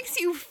 It makes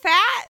you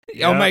fat?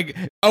 Oh my!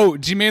 Oh,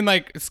 do you mean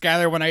like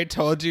Skylar when I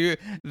told you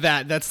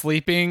that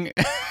sleeping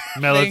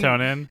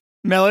melatonin.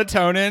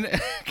 melatonin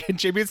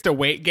contributes to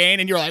weight gain,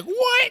 and you're like,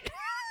 what?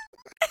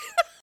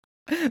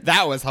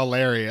 That was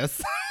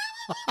hilarious.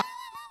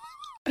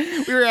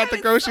 We were at the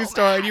I'm grocery so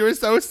store, and mad. you were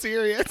so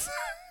serious.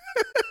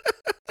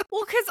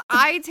 Well, because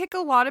I take a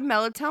lot of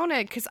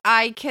melatonin because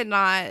I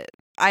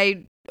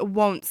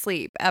won't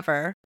sleep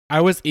ever.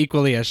 I was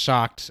equally as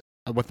shocked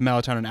with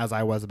melatonin as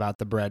I was about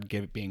the bread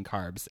being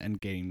carbs and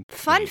getting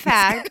Fun weight.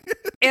 fact,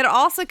 it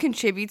also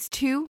contributes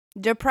to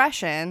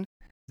depression.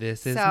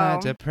 This is my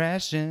So-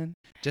 depression.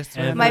 Just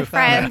And when My I thought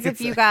I friends, could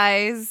if you say-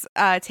 guys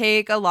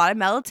take a lot of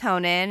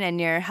melatonin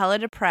and you're hella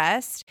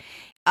depressed, it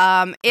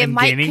And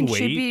might gaining weight.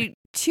 contribute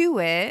to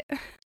it.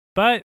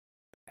 But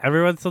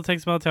everyone still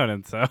takes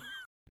melatonin, so.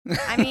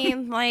 I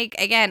mean, like,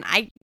 again,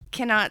 I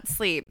cannot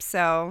sleep,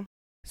 so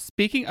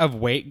Speaking of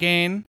weight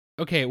gain,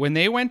 okay, when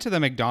they went to the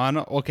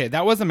McDonald's, okay,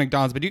 that was a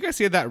McDonald's, but do you guys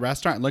see that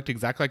restaurant looked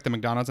exactly like the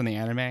McDonald's in the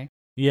anime?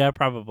 Yeah,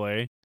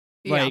 probably.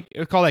 Like it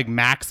was called like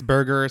Max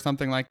Burger or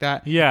something like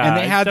that. Yeah. And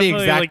they had the it's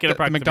definitely exact like an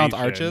the McDonald's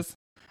approximation. arches.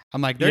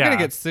 I'm like, they're Yeah. gonna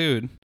get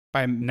sued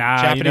by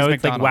Nah, Japanese you know,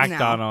 it's like McDonald's. Whack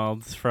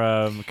Donald's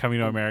from Coming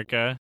to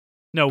America.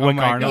 No, Oh Wick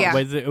my Arnold.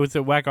 God. Was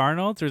it Whack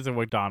Arnold's or is it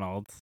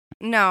McDonald's?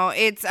 no,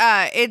 it's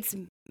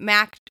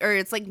Mac or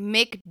it's like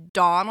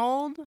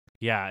McDonald.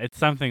 Yeah, it's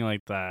something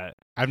like that.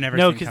 I've never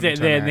No, seen because Coming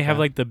to they America. have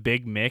like the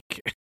Big Mick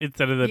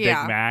instead of the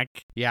Yeah. Big Mac.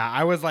 Yeah,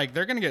 I was like,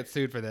 they're gonna get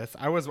sued for this.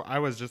 I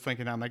was just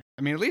thinking, I'm like,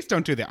 I mean, at least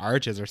don't do the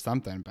arches or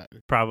something. But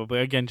Probably.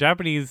 Again,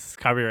 Japanese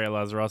copyright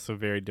laws are also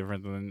very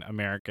different than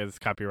America's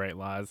copyright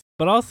laws.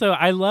 But also,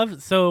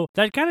 so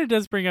that kind of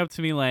does bring up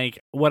to me like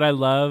what I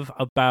love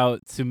about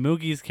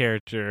Tsumugi's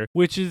character,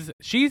 which is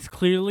she's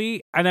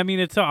clearly, and I mean,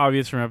 it's so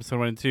obvious from episode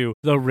 1 and 2,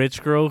 the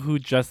rich girl who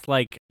just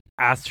like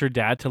asked her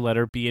dad to let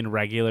her be in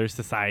regular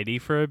society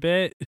for a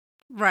bit.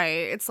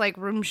 Right. It's like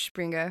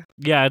Rumspringa.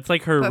 Yeah, it's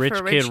like her But rich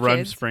for kid rich kids.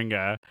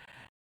 Rumspringa.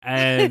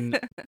 And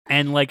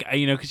and like,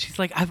 you know, because she's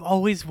like, I've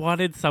always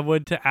wanted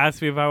someone to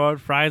ask me if I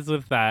want fries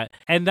with that.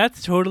 And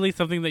that's totally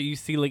something that you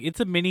see. Like, it's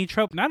a mini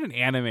trope, not an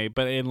anime,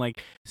 but in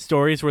like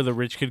stories where the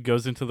rich kid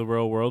goes into the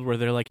real world where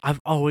they're like,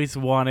 I've always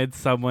wanted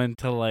someone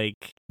to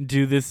like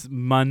do this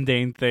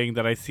mundane thing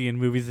that I see in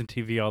movies and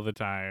TV all the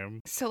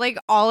time. So like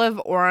Olive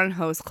Oran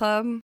Host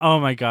Club, Oh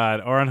my God.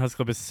 Oran Host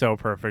Club is so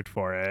perfect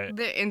for it.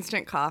 the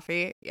instant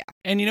coffee. Yeah.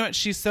 and you know what?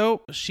 She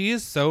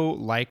is so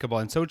likable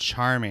and so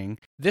charming.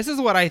 This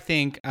is what I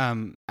think.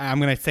 I'm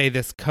gonna say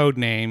this code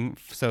name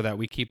so that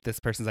we keep this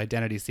person's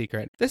identity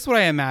secret. This is what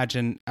I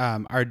imagine.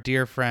 Our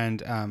dear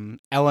friend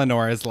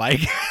Eleanor is like.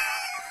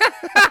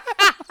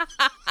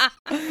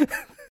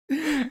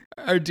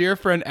 Our dear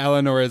friend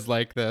Eleanor is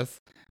like this.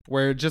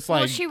 Where just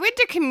like Well, she went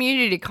to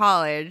community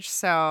college,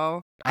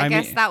 so I I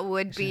guess mean- that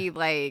would be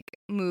like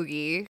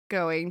Moogie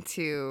going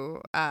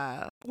to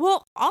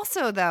well,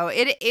 also though,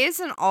 it is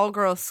an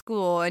all-girls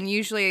school and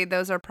usually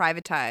those are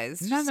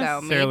privatized. Not so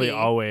necessarily maybe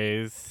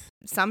always.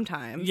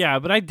 sometimes. Yeah,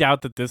 but I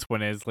doubt that this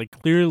one is. Like,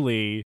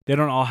 clearly, they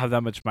don't all have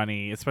that much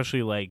money,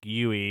 especially like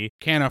Yui.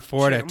 can't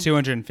afford a True.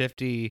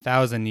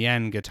 250,000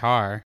 yen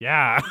guitar,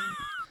 Yeah,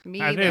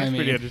 Me I think either. it's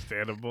pretty mean-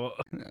 understandable.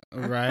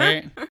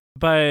 right?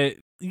 But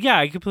yeah,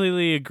 I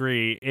completely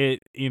agree.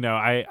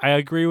 I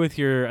agree with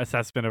your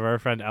assessment of our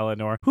friend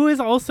Eleanor, who is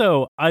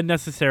also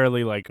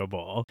unnecessarily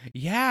likable.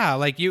 Yeah,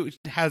 like you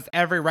has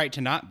every right to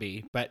not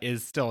be, but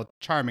is still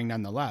charming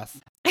nonetheless.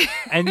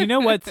 And you know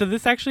what? So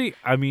this actually,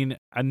 I mean,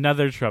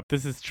 another trope.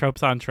 This is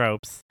tropes on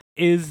tropes.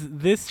 is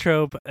this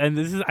trope, and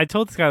this is I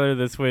told Skylar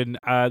this when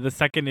the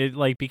second it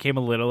like became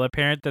a little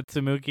apparent that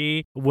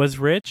Tsumuki was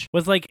rich,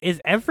 was like,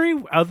 is every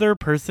other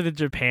person in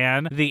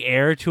Japan the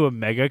heir to a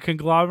mega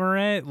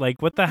conglomerate?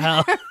 Like, what the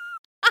hell?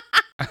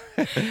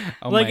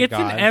 Oh like my it's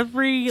God. in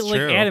every It's like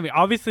true. anime.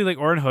 Obviously, like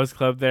Oran Host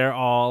Club, they're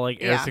all like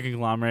heirs Yeah. to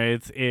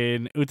conglomerates.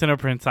 In Utano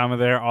Prince Sama,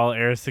 they're all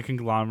heirs to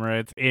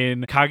conglomerates.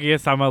 In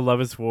Kaguya-sama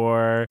Love is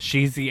War,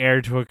 she's the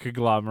heir to a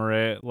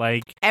conglomerate.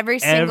 Like Every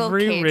single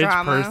every rich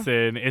K-drama.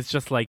 person is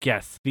just like,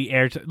 yes, the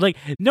heir to, like,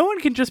 no one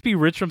can just be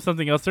rich from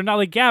something else. They're not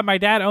like, yeah, my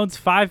dad owns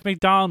 5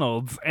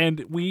 McDonald's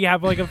and we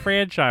have like a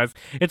franchise.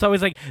 It's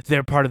always like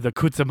they're part of the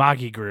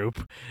Kutsumagi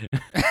group.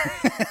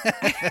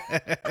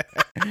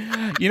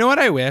 You know what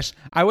I wish?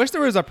 I wish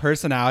there was a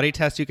personality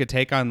test you could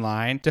take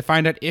online to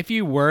find out if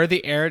you were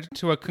the heir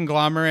to a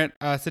conglomerate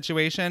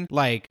situation,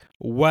 like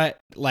what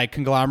like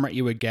conglomerate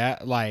you would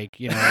get. Like,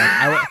 you know,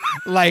 I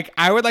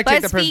would like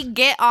take the BuzzFeed,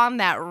 get on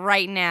that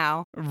right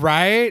now.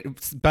 right?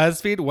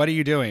 BuzzFeed, what are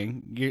you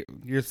doing?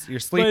 You're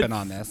sleeping But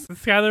on this.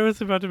 Skylar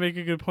was about to make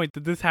a good point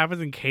that this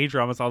happens in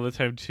K-dramas all the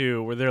time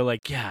too, where they're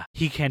like, yeah,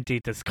 he can't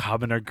date this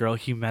commoner girl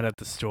he met at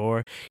the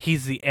store.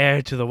 He's the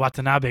heir to the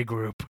Watanabe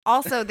group.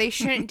 Also, they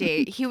shouldn't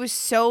date. He was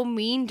so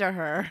mean to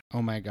her.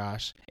 Oh my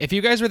gosh. If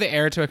you guys were the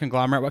heir to a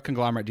conglomerate, what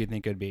conglomerate do you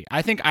think it would be?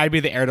 I think I'd be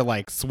the heir to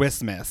like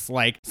Swiss Miss,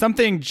 like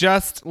something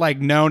just like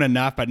known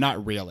enough, but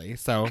not really.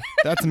 So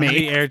that's The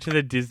me. heir to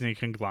the Disney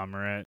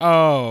conglomerate.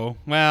 Oh,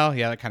 well,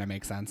 yeah, that kind of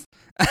makes sense.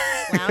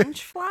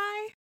 Loungefly?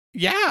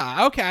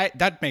 Yeah, okay.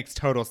 That makes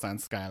total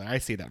sense, Skylar. I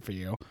see that for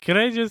you. Can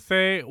I just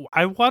say,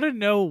 I want to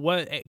know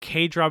what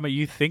K-drama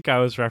you think I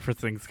was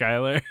referencing,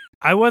 Skylar.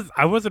 I wasn't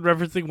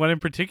referencing one in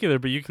particular,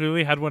 but you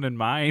clearly had one in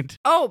mind.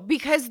 Oh,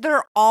 because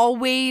they're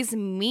always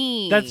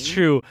mean. That's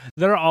true.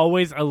 They're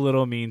always a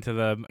little mean to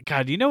them.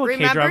 God, you know what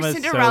Remember K-drama is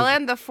Cinderella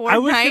and the Four I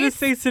was Knights? going to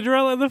say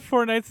Cinderella and the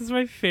Four Knights is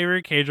my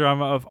favorite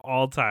K-drama of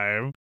all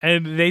time.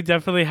 And they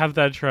definitely have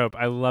that trope.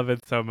 I love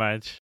it so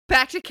much.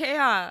 Back to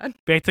K-On!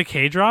 Back to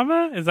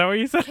K-drama? Is that what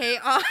you said?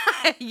 K-On!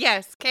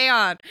 Yes,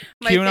 K-On!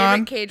 My QAnon?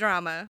 favorite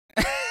K-drama.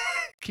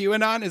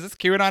 QAnon? Is this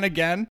QAnon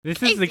again?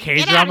 This is the Get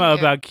outta K-drama here.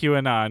 about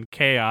QAnon.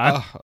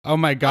 K-on. Oh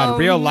my God. Oh,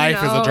 Real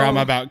life is a no.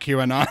 drama about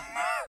QAnon.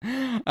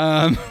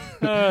 Oh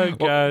well,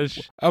 gosh.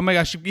 oh my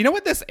gosh. You know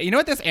what this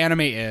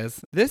anime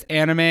is? This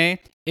anime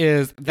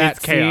is that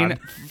It's K-On.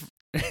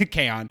 scene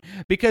K-On.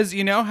 Because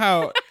you know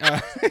how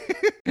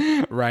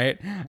right?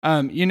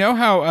 You know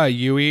how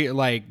Yui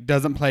like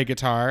doesn't play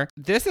guitar?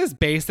 This is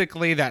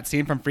basically that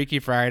scene from Freaky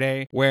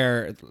Friday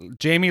where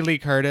Jamie Lee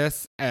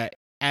Curtis at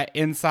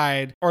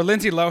inside, or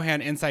Lindsay Lohan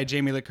inside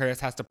Jamie Lee Curtis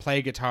has to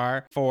play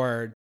guitar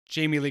for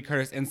Jamie Lee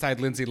Curtis inside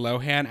Lindsay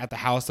Lohan at the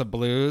House of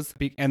Blues.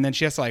 And then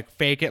she has to like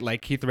fake it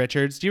like Keith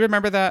Richards. Do you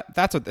remember that?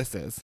 That's what this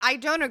is. I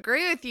don't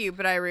agree with you,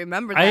 but I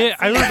remember that.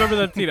 I scene. remember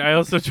that scene. I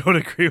also don't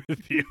agree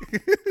with you.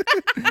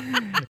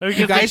 Because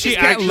You guys like, she just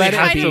can't actually let it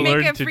has be. to Trying to learn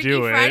make a to Freaky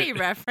do Friday it.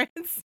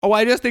 reference. Oh,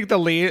 I just think the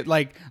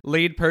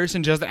lead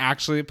person doesn't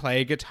actually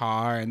play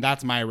guitar, and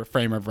that's my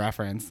frame of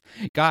reference.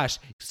 Gosh,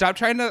 stop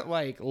trying to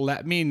like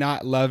let me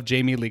not love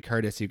Jamie Lee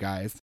Curtis, you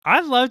guys.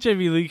 I love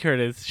Jamie Lee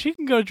Curtis. She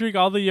can go drink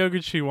all the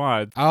yogurt she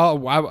wants. Oh,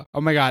 wow.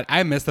 Oh my God,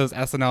 I miss those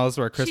SNLs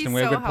where Kristen She's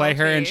Wiig so would play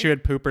her and healthy. she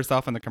would poop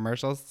herself in the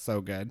commercials.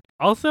 So good.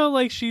 Also,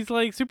 like, she's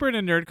like super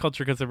into nerd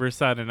culture because of her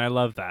son, and I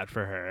love that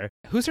for her.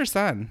 Who's her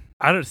son?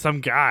 I don't some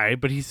guy,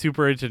 but he's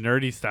super into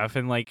nerdy stuff,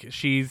 and like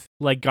she's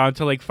like gone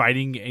to like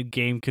fighting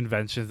game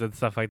conventions and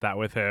stuff like that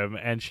with him,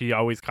 and she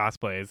always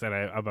cosplays, and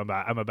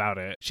I'm about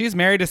it. She's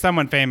married to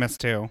someone famous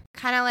too.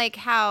 Kind of like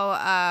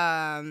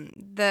how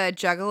the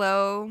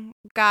Juggalo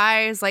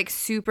guy is like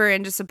super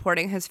into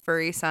supporting his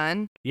furry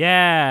son.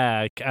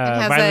 Yeah,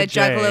 And has Violent a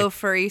J. Juggalo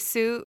furry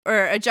suit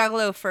or a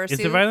Juggalo fursuit. Is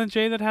it Violent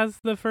J that has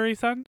the furry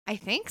son? I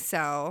think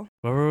so.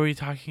 What were we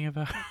talking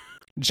about?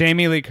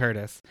 Jamie Lee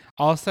Curtis.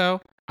 Also,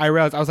 I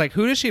realized, I was like,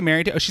 who is she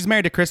married to? Oh, she's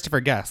married to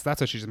Christopher Guest.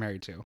 That's what she's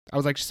married to. I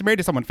was like, she's married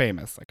to someone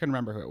famous. I couldn't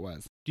remember who it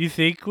was. Do you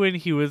think when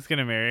he was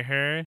gonna marry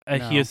her, he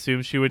No.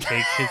 assumed she would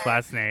take his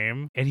last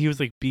name, and he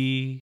was like,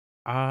 "Be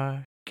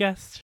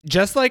guest."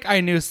 Just like I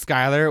knew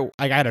Skylar,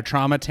 like I had a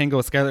trauma tingle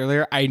with Skylar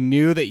earlier, I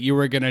knew that you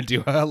were going to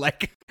do a,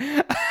 like,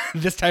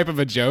 this type of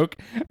a joke.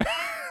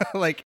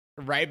 Like,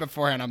 right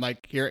beforehand, I'm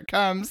like, here it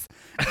comes.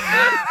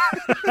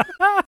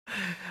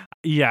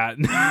 Yeah.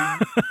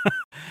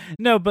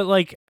 No, but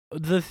like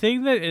the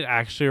thing that it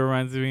actually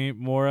reminds me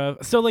more of,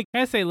 so like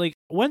I say, like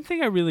one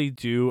thing I really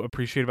do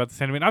appreciate about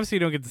this anime, and obviously you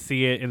don't get to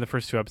see it in the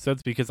first 2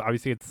 episodes because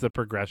obviously it's the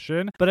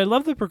progression, but I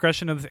love the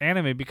progression of this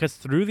anime because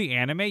through the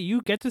anime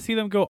you get to see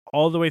them go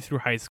all the way through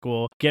high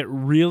school, get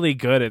really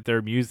good at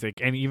their music,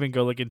 and even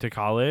go like into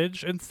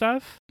college and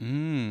stuff.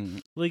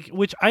 Like,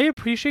 which I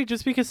appreciate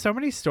just because so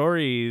many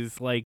stories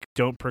like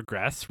don't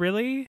progress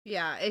really.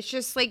 Yeah, it's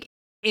just like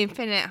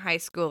infinite high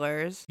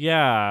schoolers.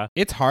 Yeah.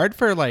 It's hard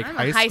for like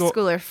I'm a high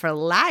schooler for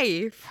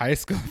life. High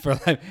school for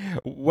life.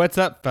 What's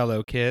up,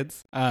 fellow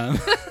kids?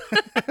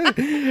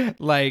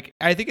 Like,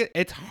 I think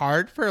it's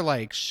hard for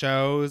like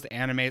shows,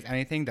 animes,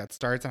 anything that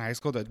starts in high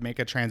school to make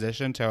a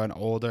transition to an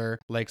older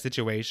like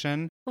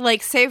situation.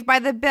 Like Saved by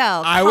the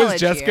Bell. I was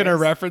just years. gonna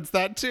reference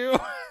that too.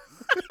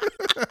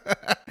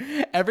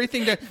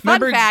 Everything that Fun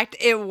fact,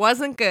 it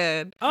wasn't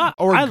good.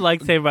 I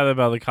like Saved by the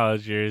Bell the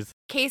college years.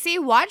 Casey,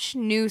 watch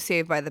new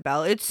Saved by the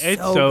Bell. It's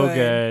so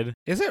good.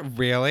 Is it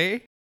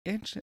really? Yeah,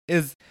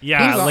 It's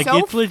like so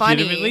it's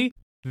legitimately funny.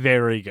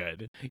 very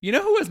good. You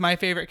know who was my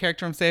favorite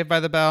character from Saved by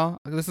the Bell?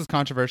 This is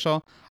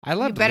controversial. I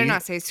love. You better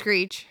not say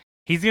Screech.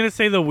 He's gonna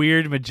say the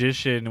weird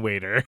magician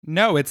waiter.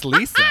 No, it's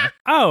Lisa.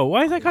 Oh,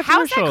 why is that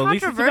controversial? How's that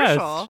Lisa's the controversial?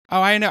 best.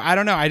 Oh, I know. I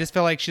don't know. I just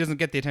feel like she doesn't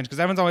get the attention because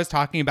everyone's always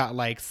talking about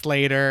like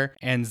Slater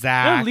and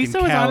Zach. No, Lisa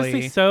and was Kelly.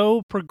 honestly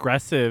so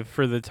progressive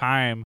for the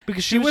time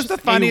because she was just the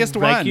funniest a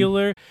one.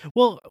 regular.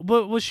 Well,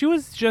 she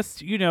was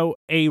just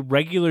a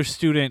regular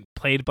student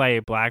played by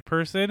a black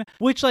person,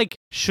 which like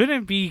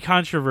shouldn't be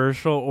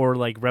controversial or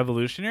like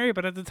revolutionary,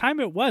 but at the time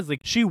it was.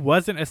 Like she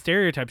wasn't a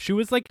stereotype. She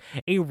was like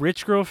a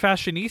rich girl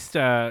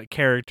fashionista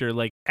character,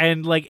 like,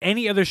 and like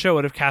any other show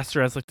would have cast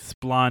her as like this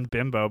blonde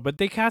bimbo, but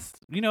they cast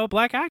a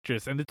black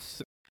actress, and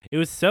it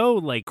was so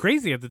like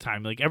crazy at the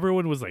time. Like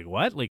everyone was like,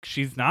 "What? Like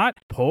she's not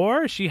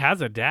poor? She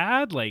has a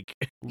dad?" Like,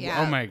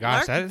 Yeah. Oh my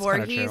gosh, Lark that is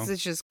kind of Voorhees true.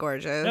 is just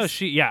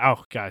gorgeous. no,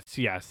 oh gosh,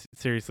 yes,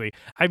 seriously.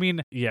 I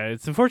mean, yeah,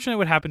 it's unfortunate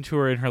what happened to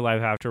her in her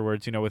life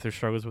afterwards. With her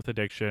struggles with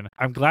addiction.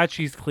 I'm glad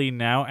she's clean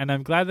now, and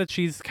I'm glad that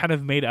she's kind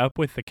of made up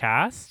with the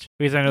cast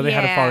because I know they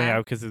had a falling Yeah.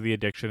 out because of the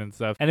addiction and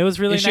stuff. And it was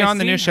really Is nice she on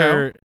the new seeing show?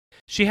 her.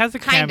 She has a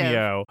Kind of.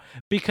 cameo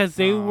because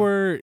they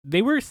were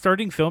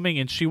starting filming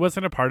and she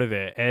wasn't a part of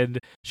it, and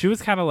she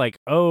was kind of like,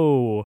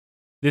 "Oh,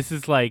 this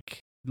is like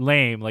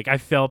lame." Like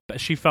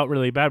she felt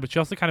really bad, but she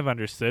also kind of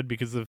understood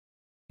because of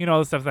all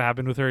the stuff that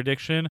happened with her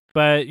addiction.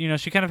 But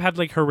she kind of had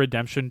like her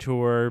redemption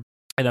tour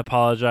and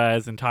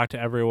apologized and talked to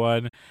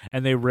everyone,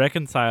 and they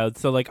reconciled.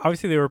 So like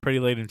obviously they were pretty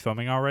late in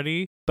filming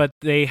already, but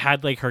they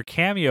had like her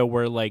cameo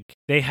where like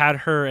they had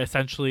her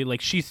essentially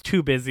like she's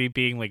too busy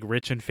being like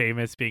rich and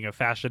famous being a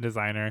fashion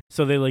designer,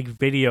 so they like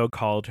video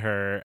called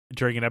her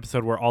during an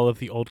episode where all of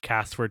the old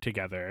cast were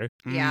together.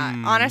 Yeah,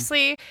 Mm.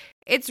 honestly,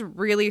 it's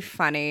really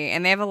funny,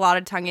 and they have a lot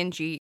of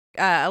tongue-in-cheek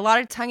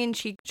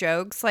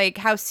jokes, like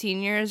how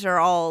seniors are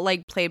all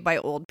like played by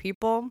old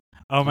people.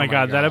 Oh my my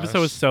god, that episode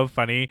was gosh. so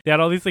funny. They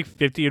had all these like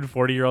 50 and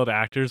 40-year-old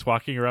actors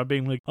walking around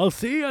being like, "I'll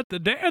see you at the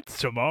dance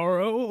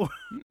tomorrow."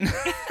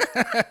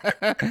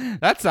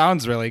 That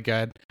sounds really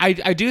good. I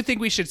do think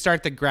we should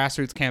start the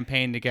grassroots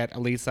campaign to get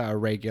Elisa a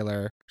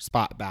regular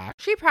spot back.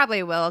 She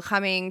probably will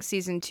coming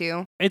season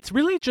 2. It's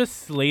really just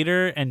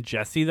Slater and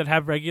Jesse that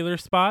have regular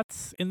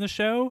spots in the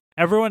show.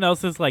 Everyone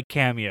else is like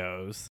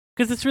cameos.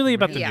 Because it's really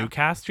about the Yeah. new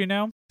cast,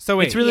 So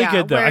wait, It's really Yeah,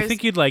 good, though. I whereas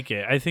think you'd like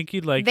it. I think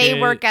you'd like it. They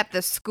work at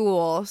the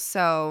school,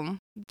 so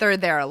they're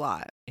there a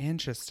lot.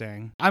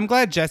 interesting. I'm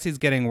glad Jesse's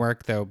getting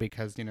work though,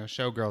 because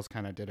Showgirls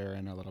kind of did her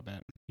in a little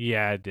bit,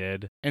 Yeah, it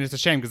did. and it's a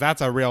shame because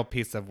that's a real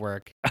piece of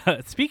work.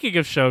 Speaking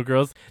of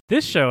showgirls,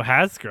 this show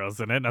has girls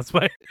in it. That's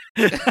why.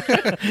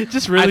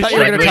 Just really I thought you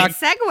were gonna struggling.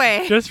 talk-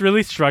 Segue. Just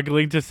really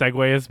struggling to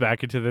segue us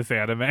back into this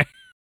anime.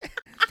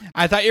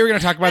 I thought you were going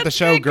to talk about the That's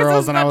good,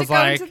 'cause Showgirls, and I about was to go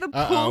like, into the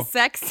uh-oh. pool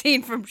sex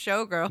scene from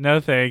Showgirl. No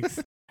thanks.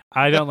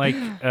 I don't like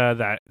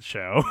that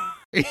show.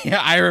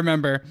 Yeah, I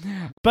remember.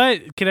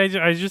 But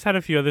I just had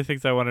a few other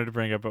things I wanted to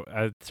bring up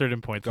at certain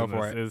points Go on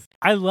for this. it. Is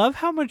I love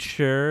how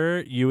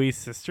mature Yui's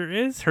sister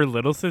is, her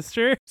little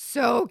sister.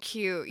 So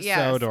cute. Yes,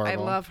 I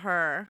adorable. love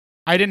her.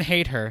 I didn't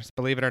hate her,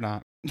 believe it or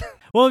not.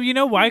 Well, you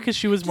know why? Because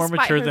she was more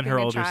Despite mature her than her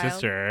being a older child.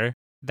 sister.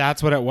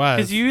 That's what it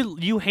was. Because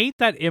you hate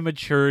that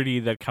immaturity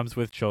that comes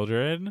with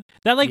children.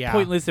 That like Yeah.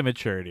 pointless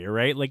immaturity,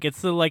 right? Like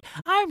it's the like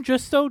I'm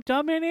just so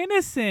dumb and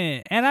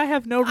innocent, and I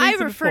have no reason I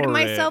refer to for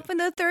myself it. in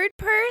the third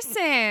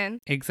person.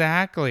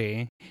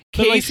 Exactly. But,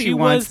 like, Casey she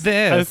wants was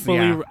this. a fully.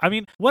 Yeah. I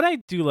mean, what I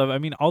do love. I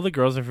mean, all the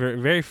girls are very,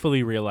 very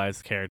fully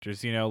realized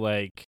characters.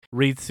 Like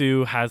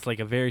Ritsu has like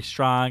a very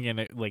strong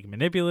and like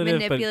manipulative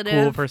but cool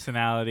Manipulative.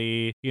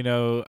 personality.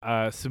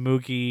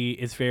 Sumugi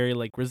is very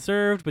like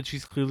reserved, but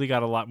she's clearly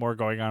got a lot more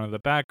going on in the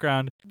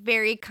background.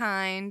 Very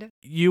kind.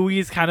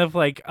 Yui's kind of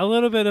like a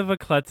little bit of a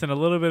klutz and a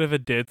little bit of a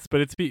ditz,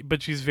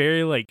 but she's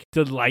very like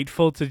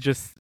delightful to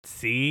just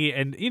see.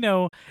 And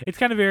it's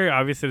kind of very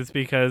obvious that it's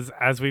because,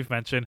 as we've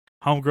mentioned,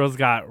 homegirl's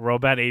got real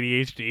bad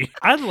ADHD.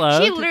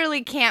 She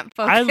literally can't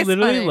focus. I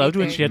literally on loved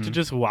when anything. she had to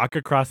just walk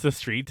across the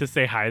street to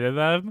say hi to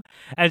them.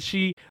 And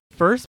she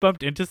first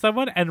bumped into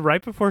someone, and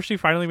right before she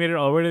finally made it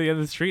all the way to the end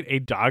of the street, a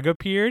dog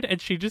appeared, and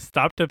she just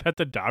stopped to pet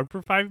the dog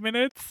for 5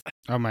 minutes.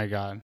 Oh my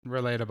God.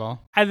 Relatable.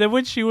 And then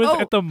when she was Oh.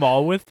 at the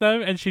mall with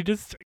them, and she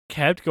just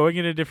kept going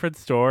into different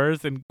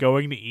stores and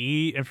going to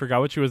eat and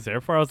forgot what she was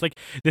there for, I was like,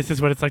 this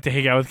is what it's like to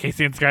hang out with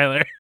Casey and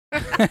Skylar.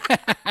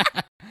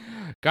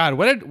 God,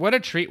 what a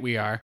treat we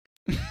are.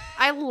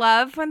 I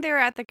love when they were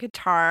at the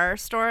guitar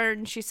store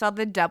and she saw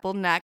the double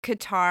neck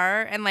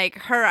guitar and like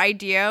her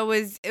idea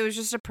was it was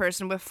just a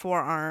person with 4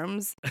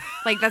 arms.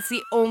 Like that's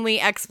the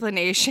only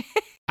explanation.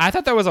 I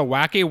thought that was a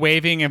wacky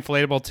waving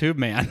inflatable tube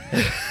man.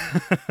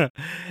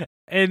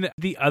 And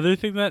the other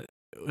thing that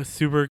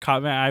super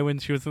caught my eye when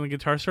she was in the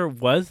guitar store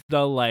was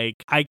the like,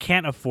 I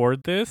can't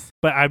afford this,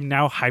 but I'm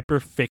now hyper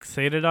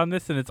fixated on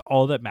this and it's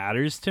all that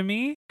matters to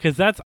me. Because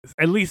that's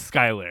at least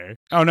Skylar.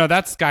 Oh no,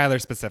 that's Skylar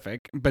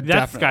specific, but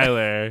That's definitely.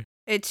 Skylar.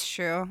 It's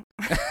true.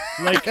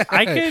 Like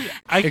I could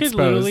Exposed.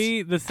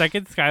 literally, the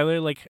second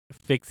Skylar like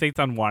fixates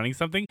on wanting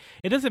something,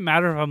 it doesn't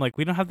matter if I'm like,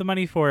 we don't have the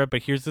money for it,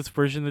 but here's this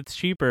version that's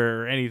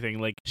cheaper or anything.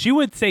 Like she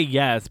would say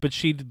yes, but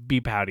she'd be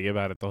pouty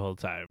about it the whole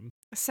time.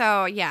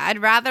 So yeah, I'd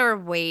rather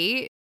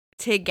wait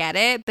to get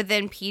it, but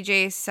then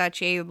PJ is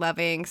such a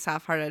loving,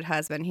 soft-hearted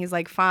husband. He's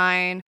like,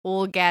 fine,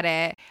 we'll get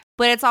it.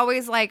 But it's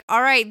always like,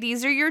 all right,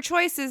 these are your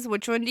choices.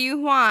 Which one do you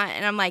want?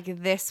 And I'm like,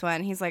 this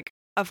one. He's like,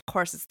 of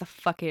course, it's the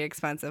fucking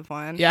expensive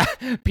one. Yeah,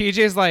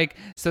 PJ's like,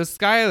 so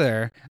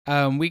Skylar,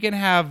 we can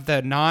have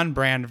the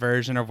non-brand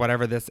version of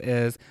whatever this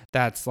is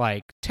that's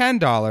like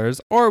 $10,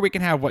 or we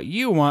can have what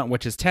you want,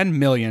 which is $10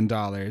 million.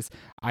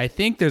 I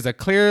think there's a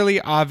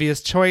clearly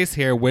obvious choice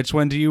here. Which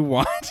one do you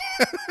want?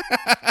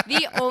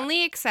 The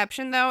only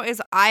exception, though,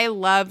 is I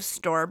love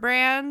store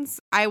brands.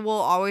 I will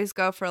always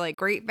go for like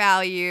Great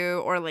Value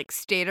or like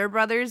Stater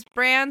Brothers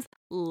brands.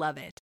 Love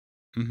it.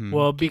 Mhm.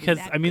 Well, Give me because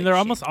that I mean, good they're shit.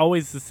 almost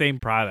always the same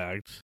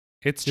product,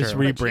 It's just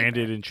true.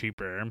 rebranded and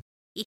cheaper.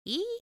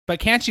 But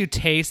can't you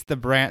taste the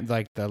brand,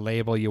 like the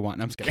label you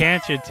want? I'm just kidding.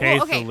 Can't you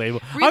taste okay, the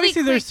label? really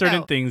Obviously, there's quick,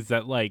 certain though. things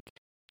that like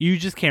you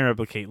just can't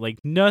replicate. Like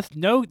no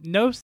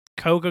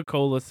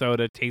Coca-Cola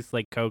soda tastes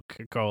like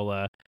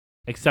Coca-Cola,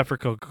 except for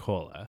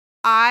Coca-Cola.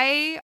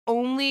 I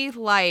only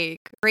like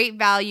Great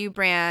Value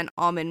brand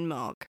almond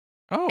milk.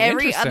 Oh,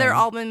 Every interesting. other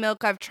almond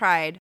milk I've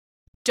tried,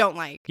 don't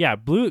like. Yeah,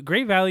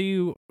 Great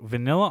Value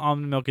vanilla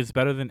almond milk is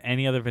better than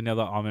any other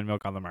vanilla almond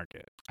milk on the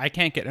market. I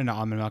can't get into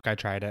almond milk. I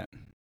tried it.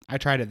 I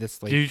tried it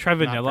this week. Did you try Not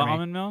vanilla for me.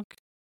 almond milk?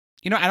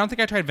 You know, I don't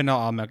think I tried vanilla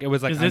almond milk. It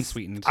was like 'Cause it's-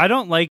 unsweetened. I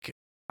don't like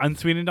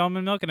unsweetened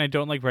almond milk, and I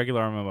don't like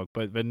regular almond milk,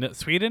 but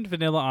sweetened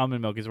vanilla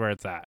almond milk is where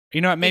it's at.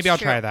 You know what? Maybe It's I'll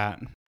true. try that.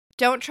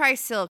 Don't try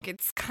Silk.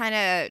 It's kind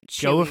of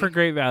chewy. Go for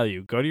Great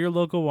Value. Go to your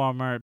local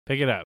Walmart, pick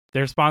it up.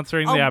 They're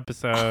sponsoring the Oh.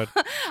 episode.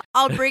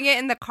 I'll bring it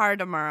in the car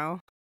tomorrow.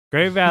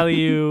 Great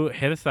Value,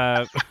 hit us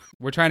up.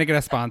 We're trying to get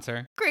a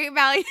sponsor. Great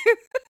Value.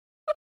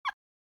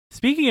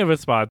 Speaking of a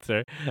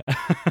sponsor,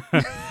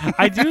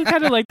 I do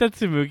kind of like that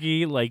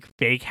Tsumugi like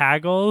fake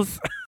haggles.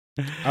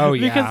 Oh,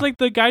 yeah. Because like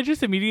the guy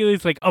just immediately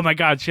is like, oh my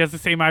god, she has the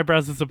same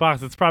eyebrows as the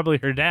boss. It's probably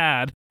her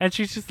dad. And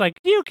she's just like,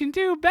 you can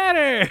do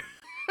better.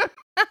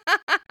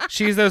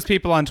 She's those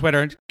people on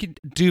Twitter.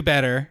 Do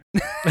better.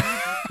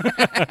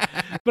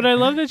 But I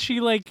love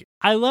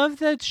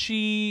that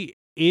she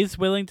is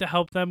willing to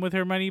help them with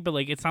her money, but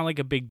like it's not like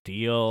a big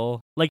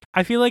deal. Like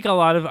I feel like a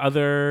lot of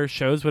other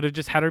shows would have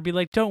just had her be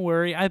like, don't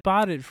worry, I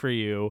bought it for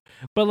you.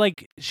 But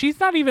like she's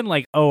not even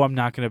like, oh, I'm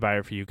not gonna buy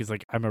it for you because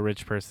like I'm a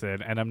rich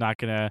person and I'm not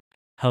gonna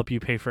help you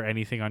pay for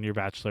anything on your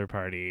bachelor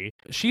party.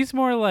 She's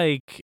more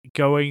like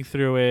going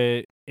through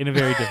it in a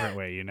very different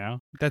way, you know?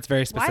 That's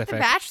very Why specific. the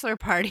bachelor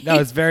party? That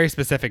was very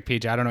specific,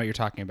 PJ. I don't know what you're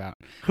talking about.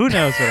 Who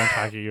knows what I'm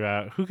talking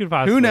about? Who could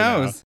possibly Who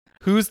know? knows?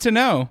 Who's to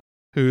know?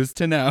 Who's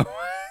to know?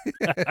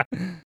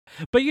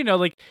 But you know,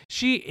 like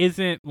she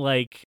isn't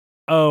like,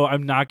 oh,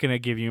 I'm not gonna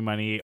give you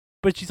money.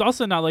 But she's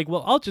also not like,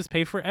 well, I'll just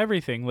pay for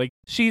everything. Like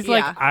she's Yeah.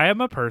 like, I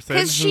am a person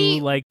 'Cause who she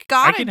like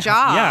got I can a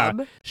job.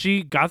 Yeah,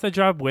 she got the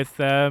job with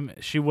them.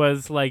 She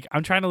was like,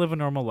 I'm trying to live a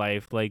normal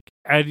life. Like,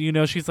 and you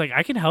know, she's like,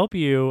 I can help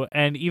you.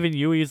 And even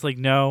Yui's like,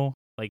 no,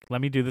 like let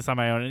me do this on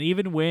my own. And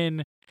even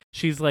when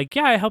she's like,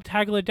 yeah, I helped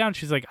haggle it down,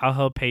 she's like, I'll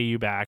help pay you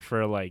back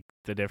for like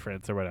the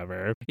difference or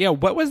whatever. Yeah,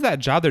 what was that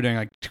job they're doing?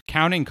 Like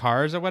counting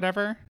cars or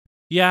whatever?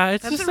 Yeah,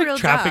 it's That's just a like real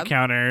traffic job.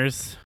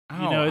 counters. You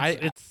Oh, know,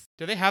 it's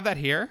Do they have that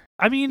here?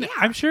 I mean, Yeah.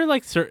 I'm sure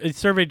like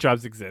survey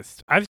jobs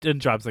exist. I've done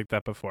jobs like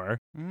that before.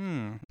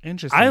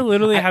 Interesting. I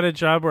literally had a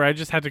job where I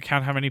just had to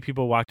count how many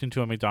people walked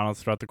into a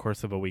McDonald's throughout the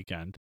course of a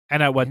weekend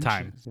and at what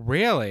time.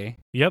 Really?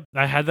 Yep,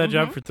 I had that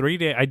job Mhm. for 3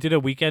 days. I did a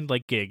weekend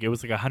like gig. It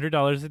was like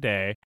 $100 a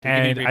day, Did you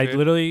get and free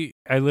food?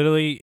 I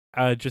literally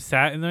just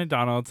sat in the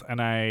McDonald's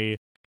and I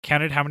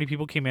counted how many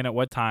people came in at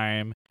what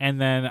time, and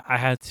then I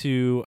had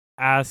to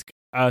ask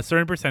a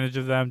certain percentage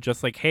of them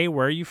just like, hey,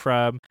 where are you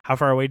from? How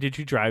far away did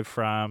you drive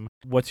from?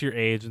 What's your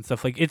age and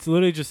stuff. Like it's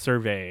literally just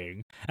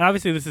surveying. And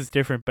obviously this is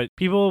different, but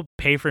people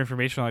pay for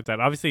information like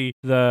that. Obviously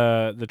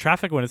the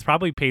traffic one is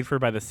probably paid for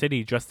by the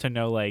city just to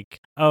know like,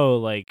 oh,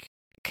 like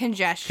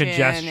Congestion.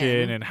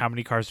 and how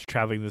many cars are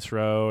traveling this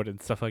road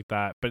and stuff like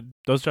that. But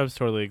those jobs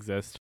totally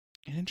exist.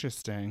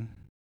 Interesting.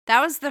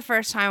 That was the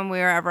first time we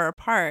were ever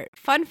apart.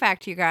 Fun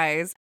fact, you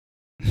guys.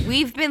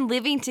 We've been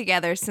living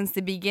together since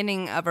the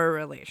beginning of our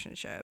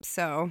relationship.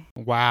 So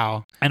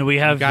Wow. And we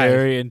have Guys.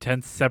 very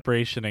intense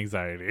separation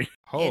anxiety.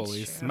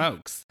 Holy true.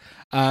 smokes.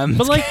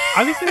 But like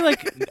obviously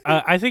like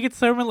I think it's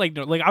sort of like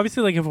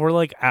obviously like if we're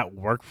like at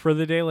work for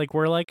the day, like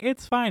we're like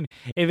it's fine.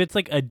 If it's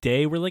like a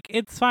day, we're like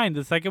it's fine.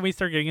 The second we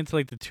start getting into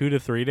like the 2 to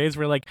 3 days,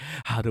 we're like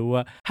how do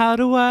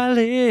I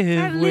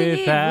live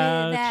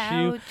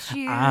without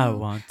you? I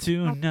want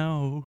to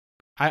know.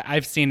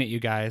 I've seen it, you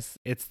guys.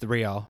 It's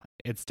real.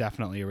 It's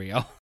definitely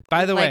real.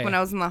 By the like way, when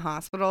I was in the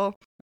hospital.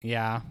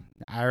 yeah,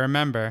 I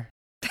remember.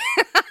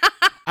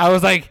 I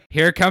was like,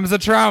 here comes a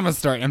trauma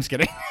story. I'm just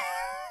kidding.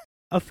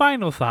 A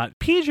final thought.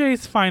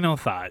 PJ's final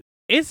thought.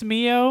 Is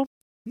Mio?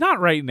 Not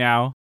right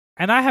now.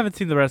 And I haven't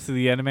seen the rest of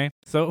the anime,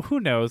 so who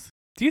knows?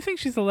 Do you think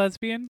she's a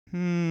lesbian?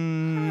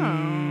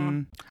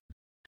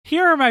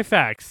 Here are my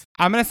facts.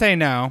 I'm going to say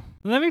no.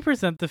 Let me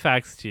present the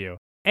facts to you.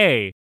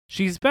 A.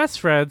 She's best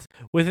friends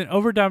with an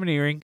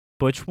over-domineering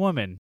butch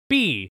woman.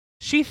 B.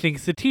 She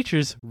thinks the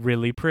teacher's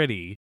really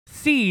pretty.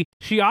 C.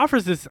 She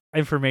offers this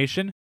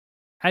information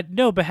at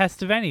no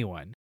behest of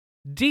anyone.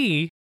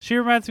 D. She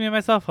reminds me of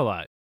myself a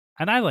lot.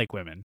 And I like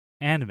women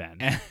and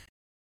men.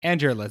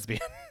 And you're a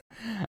lesbian.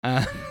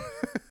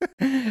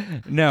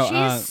 No.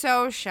 She's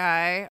so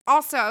shy.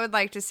 Also, I would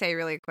like to say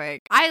really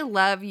quick, I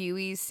love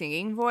Yui's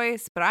singing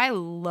voice, but I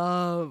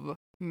love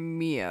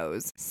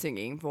Mio's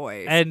singing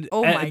voice. And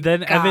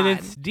then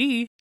evidence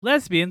D.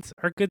 Lesbians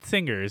are good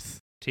singers.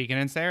 Tegan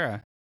and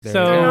Sarah. There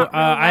So we go. Not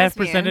real I have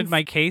presented lesbians.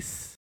 my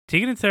case.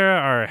 Tegan and Sarah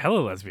are hella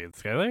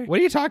lesbians, Skylar. What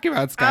are you talking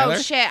about, Skylar?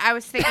 Oh shit! I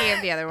was thinking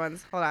of the other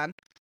ones. Hold on.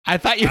 I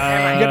thought you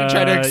were going to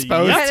try to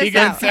expose yeah,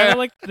 Tegan and out. Sarah.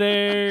 like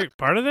they're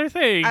part of their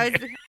thing. I was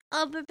thinking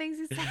all the things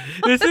you said.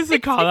 This is a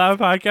call out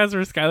podcast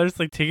where Skylar's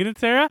like Tegan and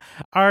Sarah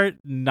are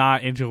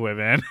not into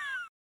women.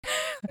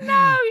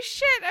 No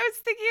shit! I was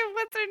thinking of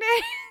what's her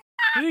name.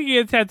 You think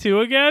you get a tattoo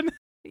again?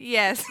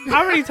 Yes.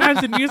 How many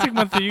times in Music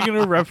Month are you going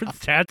to reference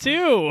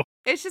tattoo?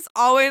 It's just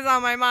always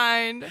on my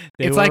mind.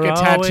 They It's like were a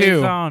tattoo,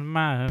 always on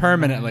my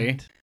permanently.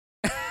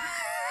 mind.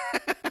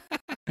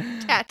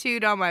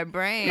 Tattooed on my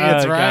brain.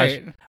 That's gosh.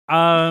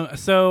 right.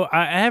 So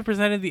I have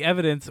presented the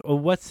evidence.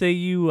 What say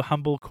you,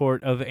 humble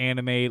court of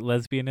anime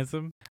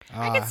lesbianism?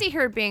 I could see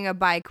her being a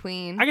bi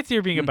queen. I could see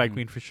her being a bi Mhm.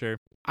 queen for sure.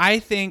 I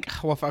think,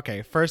 well,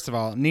 okay, first of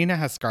all, Nina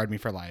has scarred me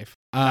for life.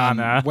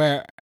 Nana.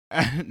 Where,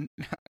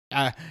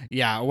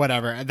 yeah,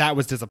 whatever. That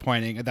was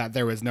disappointing that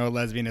there was no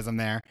lesbianism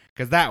there,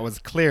 because that was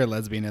clear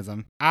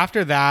lesbianism.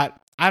 After that,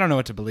 I don't know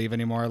what to believe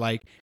anymore.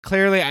 Like,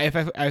 clearly,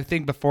 I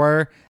think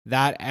before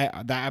that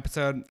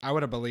episode, I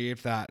would have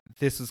believed that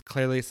this was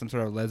clearly some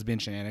sort of lesbian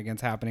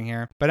shenanigans happening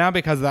here. But now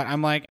because of that,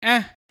 I'm like,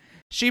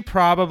 she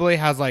probably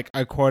has like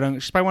a quote.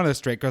 She's probably one of those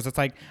straight girls. It's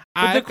like,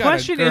 But I've the got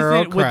question a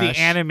girl isn't would the crush.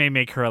 anime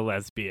make her a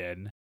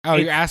lesbian? Oh,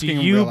 It's, you're asking. do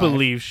in you real life.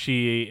 believe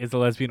she is a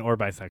lesbian or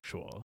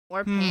bisexual?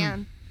 or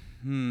pan.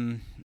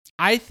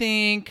 I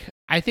think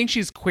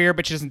she's queer,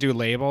 but she doesn't do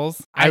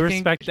labels. I think-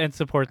 respect and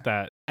support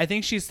that. I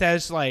think she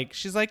says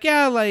she's like,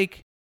 yeah,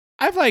 like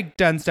I've like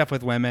done stuff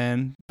with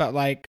women, but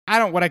like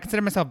would I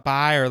consider myself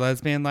bi or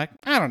lesbian? Like,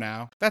 I don't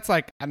know. That's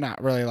like I'm not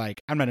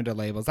into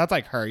labels. That's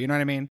like her, you know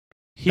what I mean?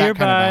 That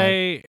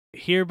kind of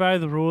Hereby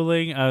the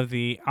ruling of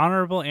the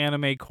Honorable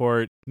Anime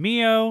Court,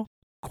 Mio,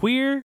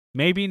 queer,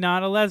 maybe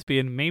not a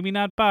lesbian, maybe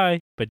not bi,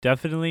 but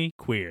definitely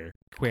queer.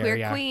 Queer,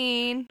 yeah.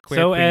 Queen. Queer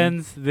So queen.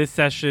 ends this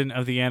session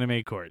of the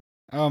Anime Court.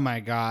 Oh my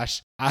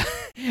gosh.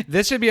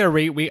 This should be a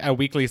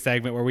weekly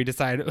segment where we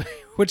decide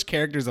which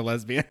character's a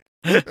lesbian.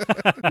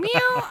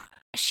 Mio,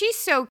 she's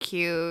so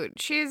cute.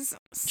 She's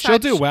She'll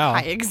do well.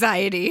 high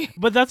anxiety.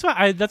 But that's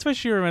why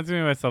she reminds me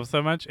of myself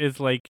so much is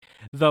like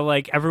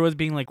everyone's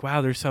being like,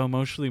 wow, they're so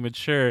emotionally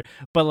mature,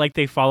 but like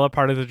they fall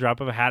apart at the drop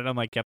of a hat and I'm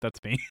like, yep, that's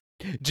me.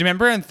 Do you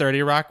remember in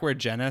 30 Rock where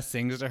Jenna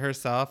sings to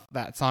herself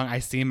that song I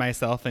See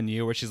Myself in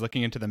You, where she's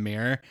looking into the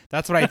mirror?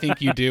 That's what I think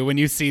you do when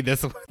you see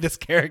this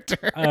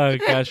character. Oh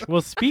gosh.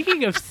 Well,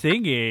 speaking of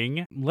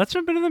singing, let's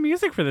jump into the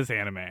music for this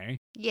anime.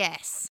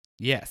 Yes.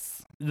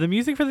 Yes. The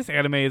music for this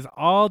anime is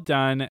all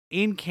done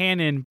in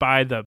canon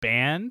by the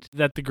band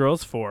that the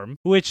girls form,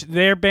 which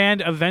their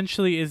band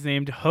eventually is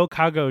named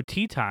Hokago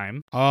Tea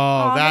Time.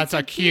 Oh, that's that's so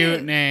a cute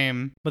cute.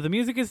 name. But the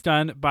music is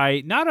done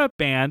by not a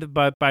band,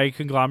 but by a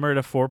conglomerate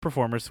of 4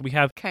 performers. So we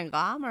have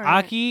Conglomerate.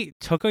 Aki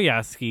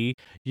Tokoyasuki,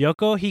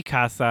 Yoko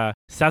Hikasa,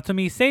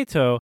 Satomi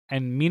Sato,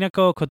 and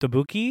Minako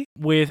Kotobuki,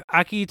 with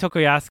Aki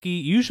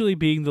Tokoyasuki usually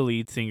being the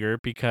lead singer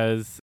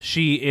because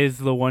she is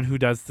the one who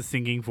does the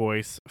singing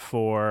voice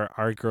for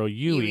our girl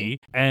Yui.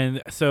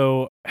 And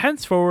so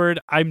henceforward,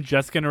 I'm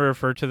just going to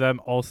refer to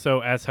them also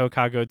as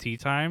Hokago Tea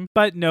Time,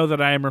 but know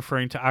that I am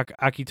referring to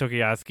Aki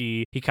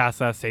Tokoyasuki,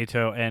 Hikasa,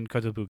 Sato, and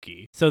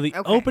Kotobuki. So the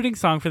Okay. opening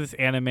song for this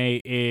anime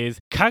is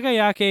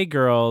Kagayake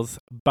Girls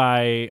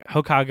by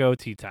Hokago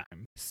Tea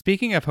Time.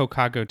 Speaking of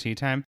Hokago Tea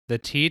Time, the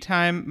tea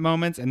time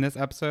moments in this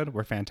episode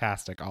were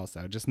fantastic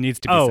also. Just needs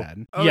to be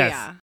said. Oh, yes.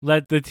 yeah.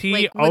 Let the tea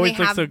Like when always they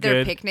looks have so their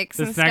good. picnics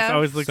The and snacks stuff.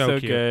 always look So so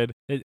cute.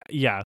 good.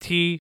 Yeah,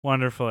 tea,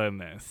 wonderful in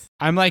this.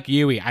 I'm like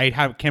Yui.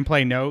 Can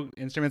play no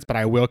instruments, but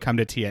I will come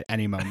to tea at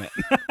any moment.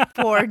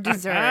 For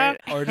dessert.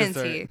 Or Hence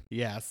dessert. he.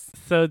 Yes.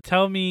 So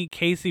tell me,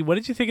 Casey, what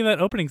did you think of that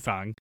opening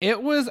song?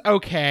 It was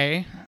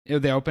okay.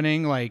 The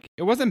opening, like,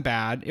 it wasn't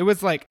bad. It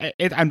was like,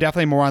 I'm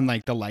definitely more on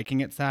like the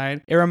liking it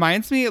side. It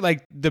reminds me,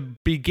 like, the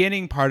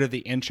beginning part of the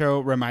intro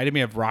reminded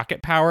me of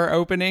Rocket Power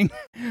opening,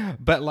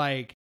 but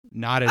like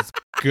not as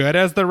good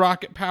as the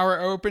Rocket Power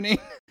opening.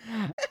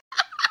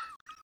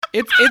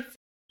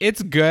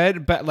 It's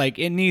good, but like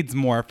it needs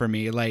more for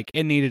me. Like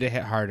it needed to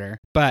hit harder.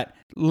 But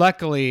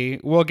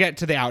luckily, we'll get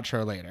to the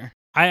outro later.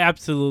 I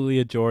absolutely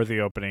adore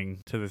the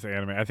opening to this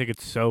anime. I think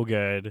it's so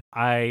good.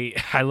 I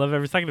love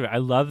every second of it. I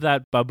love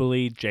that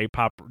bubbly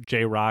J-pop,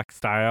 J-rock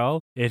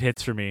style. It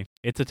hits for me.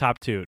 It's a top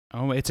toot.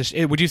 Oh,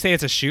 would you say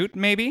it's a shoot,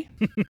 maybe?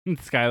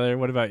 Skylar,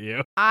 what about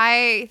you?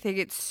 I think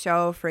it's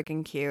so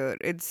freaking cute.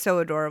 It's so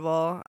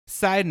adorable.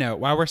 Side note,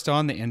 while we're still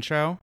on the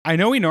intro, I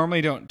know we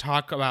normally don't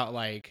talk about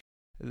like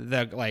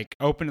the like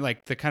open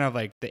like the kind of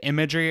like the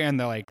imagery and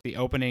the like the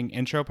opening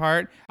intro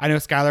part. I know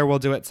Skylar will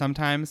do it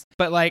sometimes,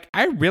 but like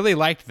I really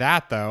liked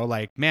that though.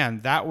 Like man,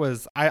 that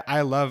was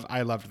I loved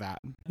that.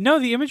 No,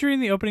 the imagery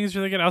in the opening is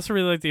really good. I also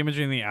really like the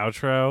imagery in the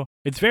outro.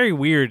 It's very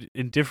weird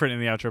and different in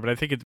the outro, but I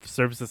think it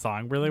serves the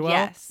song really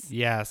well.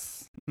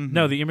 Yes. Mm-hmm.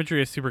 No, the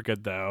imagery is super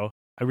good though.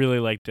 I really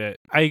liked it.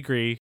 I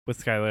agree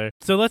with Skylar.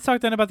 So let's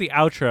talk then about the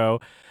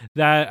outro.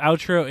 That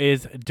outro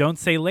is Don't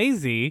Say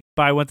Lazy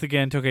by, once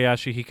again,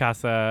 Tokayashi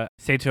Hikasa,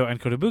 Seito, and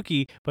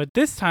Kotobuki. But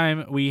this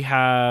time we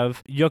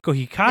have Yoko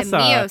Hikasa. The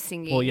Mio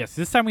singing. Well, yes,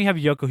 this time we have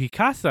Yoko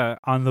Hikasa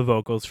on the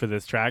vocals for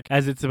this track,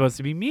 as it's supposed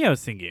to be Mio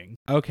singing.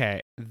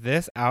 Okay,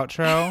 this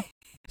outro,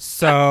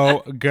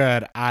 so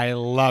good. I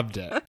loved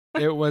it.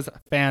 It was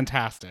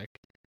fantastic.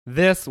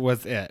 This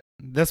was it.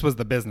 This was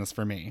the business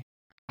for me.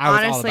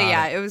 Honestly,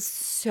 yeah, it was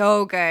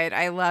so good.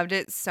 I loved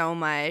it so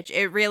much.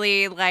 It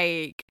really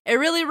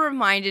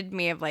reminded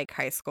me of like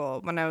high school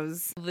when I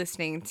was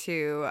listening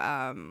to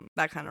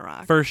that kind of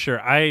rock. For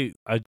sure. I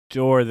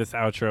adore this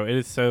outro. It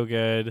is so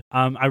good.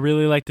 I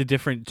really like the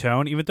different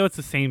tone. Even though it's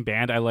the same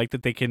band, I like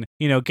that they can,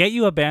 get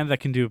you a band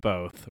that can do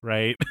both,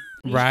 right?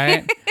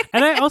 Right?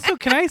 And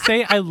can I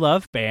say I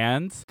love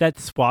bands that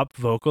swap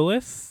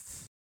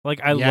vocalists? Like,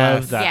 I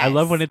love that. Yes. I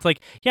love when it's like,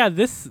 yeah,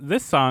 this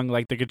song,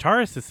 like, the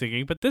guitarist is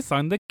singing, but this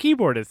song, the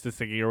keyboardist is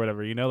singing or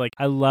whatever, Like,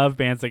 I love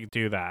bands that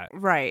do that.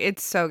 Right.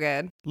 It's so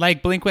good.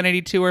 Like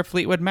Blink-182 or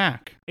Fleetwood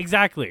Mac.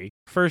 Exactly.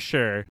 For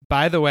sure.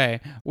 By the way,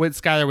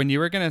 Skylar, when you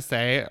were going to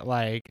say,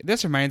 like,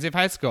 this reminds me of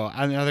high school,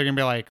 and they're going to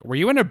be like, were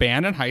you in a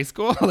band in high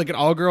school? Like an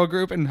all-girl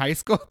group in high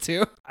school,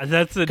 too?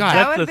 That's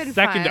the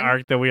second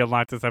arc that we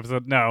unlocked this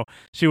episode. No,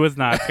 she was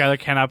not. Skylar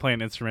cannot play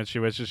an instrument. She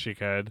wishes she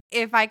could.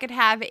 If I could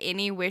have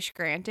any wish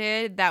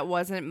granted that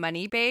wasn't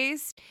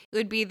money-based, it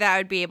would be that I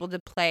would be able to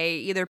play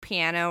either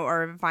piano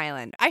or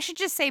violin. I should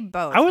just say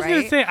both, I was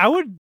going to say, I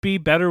would be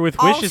better with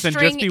wishes and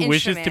just be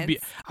wishes to be...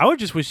 I would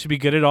just wish to be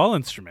good at all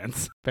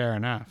instruments. Fair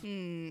enough.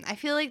 I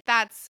feel like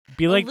that's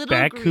be like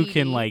Beck, greedy. who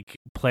can like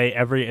play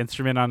every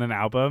instrument on an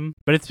album,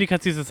 but it's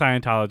because he's a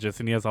Scientologist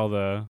and he has all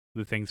the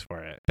things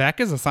for it. Beck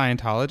is a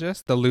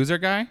Scientologist, the loser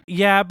guy?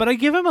 Yeah, but I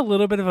give him a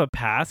little bit of a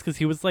pass because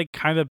he was like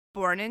kind of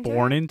born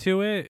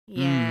into it.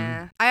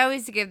 Yeah. I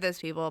always give those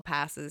people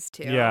passes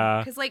too. Yeah.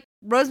 Because like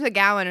Rose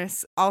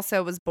McGowan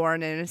also was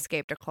born and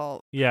escaped a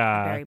cult.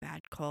 Yeah. A very bad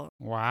cult.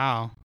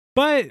 Wow.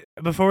 But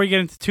before we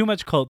get into too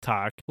much cult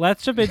talk,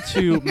 let's jump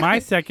into my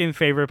second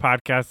favorite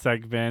podcast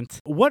segment.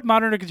 What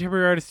modern or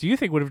contemporary artists do you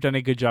think would have done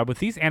a good job with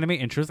these anime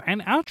intros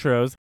and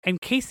outros? And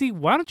Casey,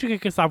 why don't you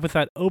kick us off with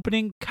that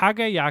opening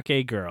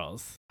Kagayake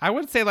Girls? I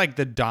would say like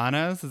the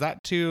Donnas. Is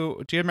that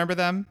too... Do you remember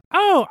them?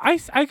 Oh,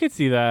 I could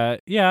see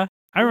that. Yeah.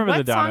 I remember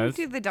the Donnas. What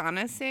song do the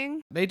Donnas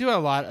sing? They do a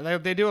lot.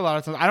 They do a lot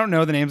of songs. I don't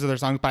know the names of their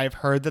songs, but I've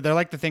heard that they're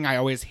like the thing I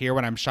always hear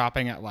when I'm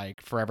shopping at like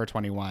Forever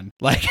 21.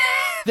 Like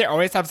they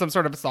always have some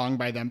sort of song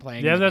by them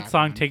playing. Yeah, that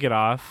song "Take It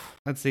Off."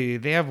 Let's see.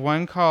 They have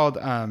one called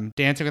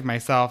 "Dancing with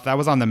Myself." That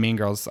was on the Mean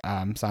Girls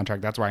soundtrack.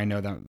 That's where I know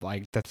them.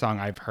 Like that song,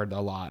 I've heard a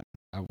lot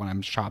when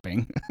I'm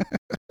shopping.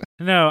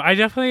 No, I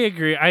definitely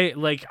agree.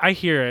 I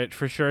hear it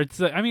for sure. It's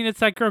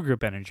that girl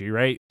group energy,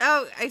 right?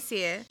 Oh, I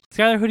see it.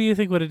 Skylar, who do you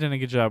think would have done a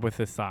good job with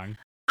this song?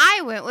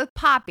 I went with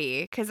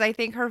Poppy because I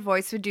think her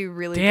voice would do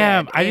really good.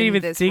 Damn, I didn't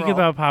even think role.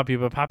 about Poppy,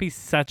 but Poppy's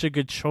such a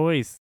good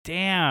choice.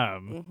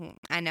 Damn. Mm-hmm.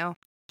 I know.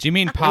 Do you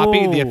mean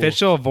Poppy, the Oh.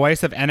 official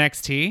voice of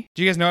NXT?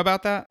 Do you guys know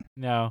about that?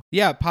 No.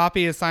 Yeah,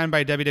 Poppy is signed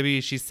by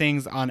WWE. She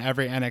sings on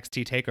every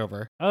NXT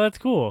takeover. Oh, that's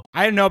cool.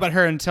 I didn't know about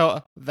her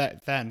until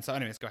then. So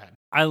anyways, go ahead.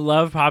 I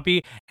love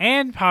Poppy.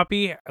 And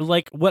Poppy,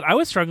 like, what I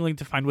was struggling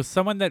to find was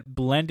someone that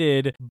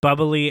blended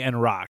bubbly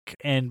and rock.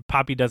 And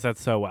Poppy does that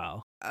so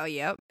well. Oh,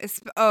 yep.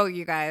 Oh,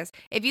 you guys.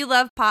 If you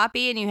love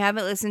Poppy and you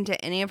haven't listened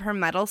to any of her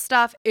metal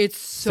stuff, it's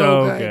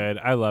so good.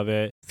 I love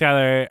it.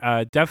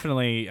 Skylar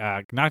definitely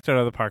knocked it out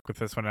of the park with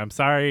this one. I'm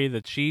sorry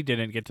that she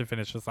didn't get to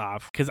finish this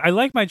off because I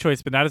like my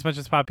choice, but not as much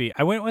as Poppy.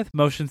 I went with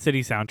Motion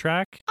City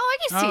Soundtrack. Oh,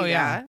 I can see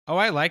that. Oh,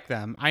 I like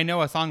them. I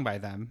know a song by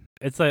them.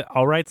 It's an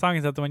All Right song.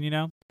 Is that the one you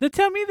know? They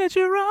tell me that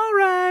you're all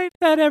right,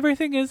 that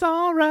everything is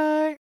all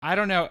right. I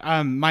don't know.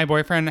 My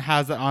boyfriend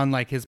has it on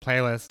like his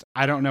playlist.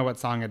 I don't know what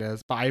song it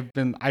is, but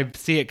I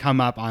see it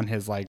come up on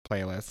his like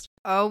playlist.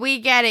 Oh, we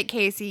get it,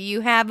 Casey.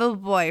 You have a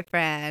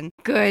boyfriend.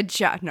 Good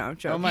job. No, I'm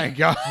joking. Oh my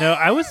God. No,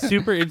 I was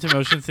super into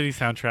Motion City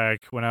Soundtrack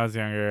when I was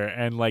younger,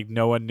 and like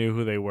no one knew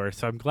who they were.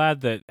 So I'm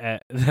glad that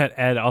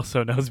Ed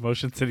also knows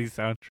Motion City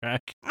Soundtrack.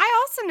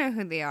 I also know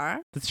who they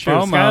are. That's true.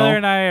 FOMO. Skylar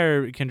and I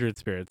are kindred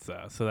spirits,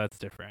 though, so that's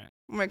different.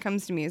 When it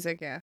comes to music,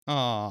 yeah.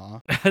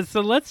 Aw.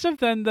 So let's jump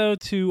then, though,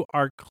 to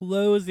our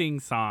closing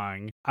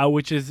song,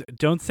 which is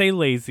Don't Say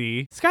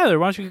Lazy. Skylar,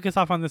 why don't you kick us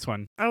off on this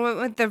one? I went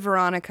with the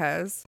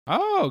Veronicas.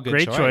 Oh, good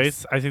Great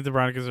choice. I think the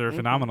Veronicas are a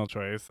phenomenal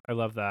choice. I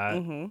love that.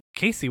 Mm-hmm.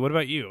 Casey, what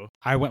about you?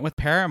 I went with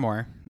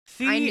Paramore.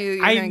 See, I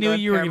knew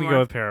you were going to go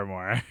with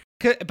Paramore.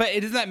 But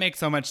doesn't that make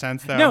so much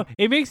sense, though? No,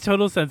 it makes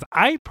total sense.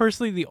 I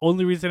personally, the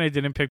only reason I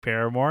didn't pick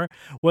Paramore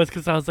was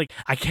because I was like,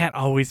 I can't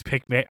always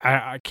pick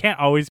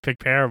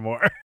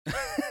Paramore.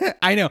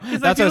 I know.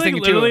 That's what I was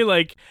thinking literally, too.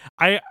 like,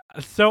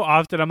 so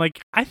often I'm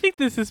like, I think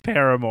this is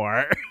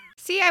Paramore.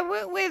 See, I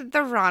went with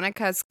the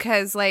Veronicas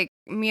because, like,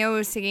 Mia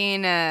was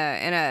singing in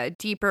a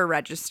deeper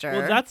register.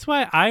 Well, that's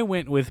why I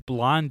went with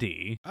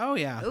Blondie. Oh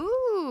yeah.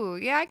 Ooh,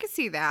 yeah, I could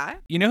see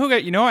that. You know who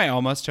I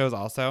almost chose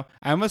also?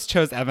 I almost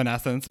chose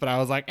Evanescence, but I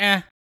was like,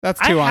 that's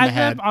too I on the had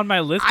head. them on my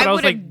list, but I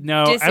was like, would've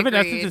no, disagreed.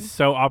 Evanescence is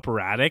so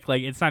operatic.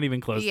 Like, it's not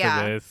even close to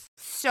this.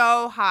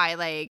 So high,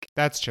 like,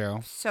 That's true.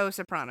 so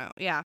soprano.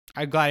 Yeah.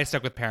 I'm glad I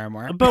stuck with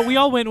Paramore. But we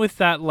all went with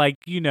that, like,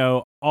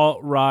 alt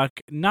rock,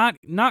 not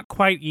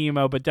quite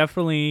emo, but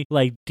definitely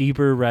like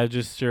deeper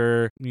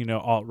register,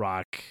 alt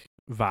rock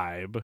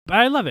vibe. But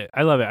I love it.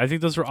 I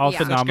think those were all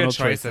phenomenal Such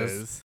good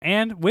choices.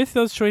 And with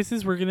those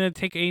choices, we're going to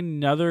take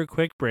another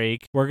quick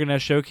break. We're going to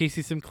showcase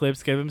you some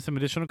clips, give him some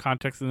additional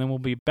context, and then we'll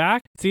be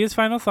back to see his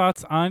final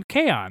thoughts on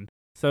K-On!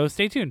 So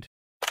stay tuned.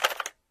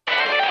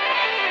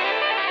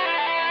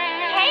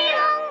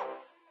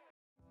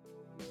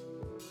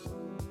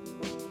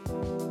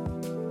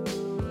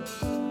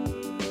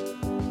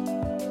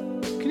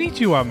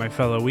 Konnichiwa, my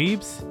fellow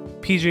weebs.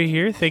 PJ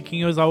here, thanking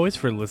you as always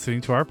for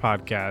listening to our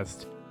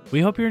podcast. We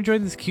hope you're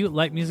enjoying this cute,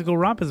 light musical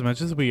romp as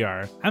much as we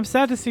are. I'm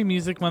sad to see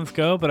Music Month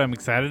go, but I'm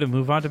excited to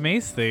move on to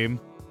May's theme.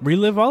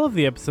 Relive all of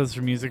the episodes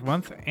for Music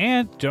Month,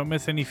 and don't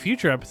miss any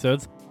future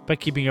episodes by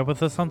keeping up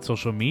with us on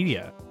social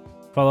media.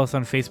 Follow us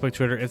on Facebook,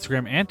 Twitter,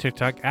 Instagram, and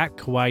TikTok at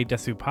Kawaii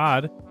Desu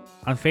Pod.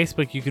 On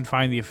Facebook, you can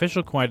find the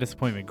official Kawaii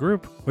Disappointment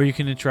group, where you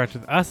can interact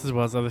with us as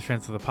well as other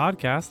fans of the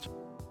podcast.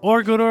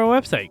 Or go to our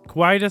website,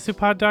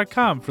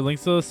 kawaiidesupod.com, for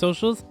links to those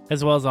socials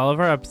as well as all of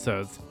our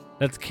episodes.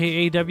 That's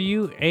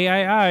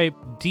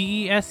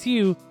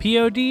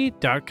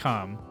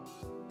KAWAIIDESUPOD.com.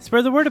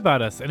 Spread the word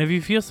about us, and if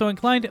you feel so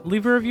inclined,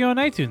 leave a review on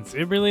iTunes.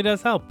 It really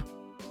does help.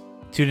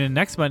 Tune in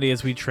next Monday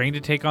as we train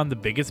to take on the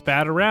biggest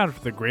bad around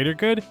for the greater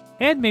good,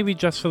 and maybe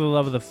just for the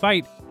love of the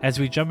fight, as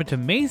we jump into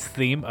May's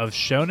theme of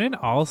Shonen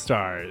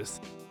All-Stars.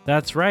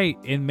 That's right,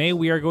 in May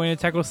we are going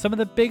to tackle some of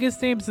the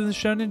biggest names in the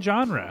shonen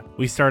genre.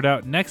 We start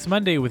out next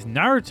Monday with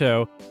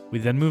Naruto, we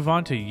then move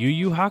on to Yu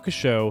Yu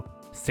Hakusho,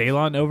 sail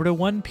on over to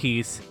One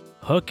Piece,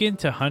 hook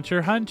into Hunter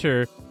x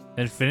Hunter,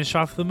 then finish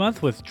off the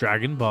month with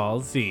Dragon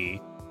Ball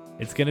Z.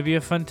 It's going to be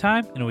a fun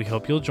time, and we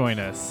hope you'll join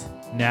us.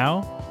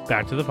 Now,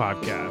 back to the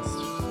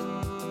podcast.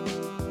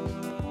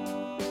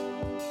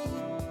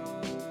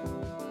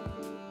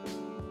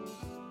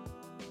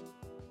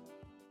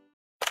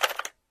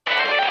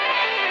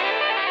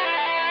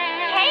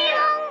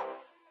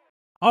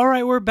 All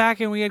right, we're back,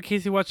 and we had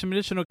Casey watch some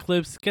additional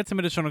clips, get some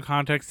additional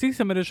context, see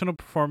some additional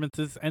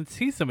performances, and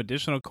see some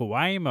additional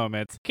kawaii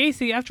moments.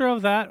 Casey, after all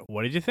of that,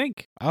 what did you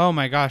think? Oh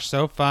my gosh,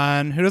 so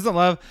fun. Who doesn't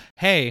love,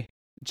 hey,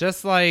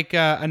 just like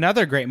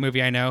another great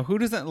movie I know, who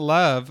doesn't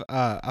love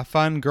a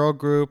fun girl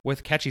group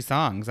with catchy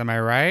songs? Am I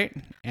right?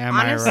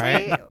 Honestly,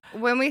 I right?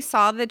 When we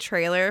saw the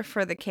trailer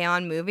for the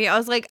K-On! Movie, I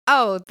was like,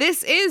 oh,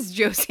 this is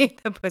Josie and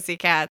the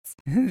Pussycats.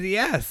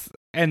 Yes,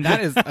 and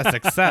that is a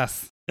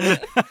success.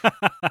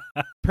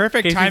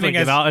 Perfect Casey's timing,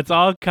 like, it's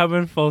all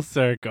coming full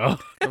circle.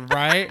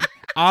 Right?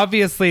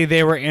 Obviously,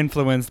 they were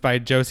influenced by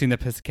Josie and the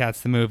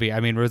Pussycats, the movie. I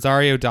mean,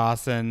 Rosario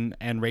Dawson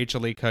and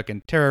Rachel Lee Cook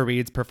and Tara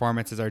Reid's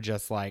performances are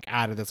just like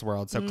out of this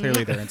world. So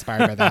clearly, they're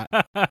inspired by that.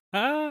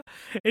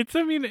 It's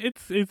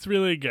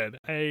really good.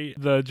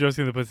 The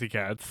Josie and the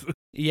Pussycats.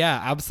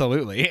 Yeah,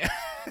 absolutely.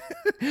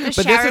 The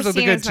But shower this is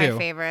scene good is my too.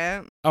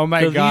 favorite. Oh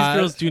my So god. these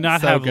girls do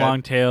not so have good.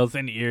 long tails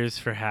and ears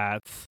for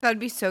hats. That'd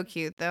be so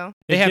cute, though.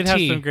 They have did have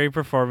tea. some great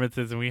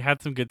performances, and we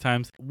had some good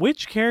times.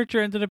 Which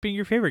character ended up being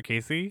your favorite,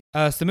 Casey?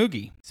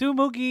 Samugi.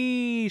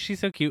 Sumugi. She's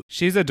so cute.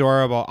 She's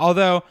adorable.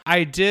 Although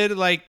I did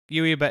like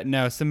Yui, but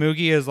no,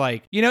 Samugi is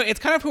like, it's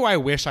kind of who I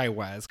wish I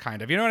was,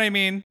 kind of. You know what I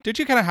mean? Did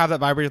you kind of have that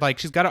vibe where you're like,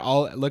 she's got it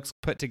all, it looks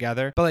put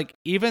together, but like,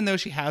 even though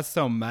she has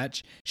so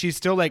much, she's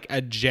still like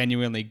a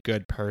genuinely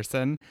good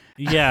person.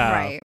 Yeah.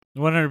 Right.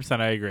 100%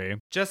 I agree.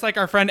 Just like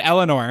our friend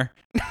Eleanor.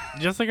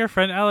 Just like our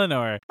friend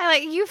Eleanor. I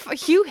like you.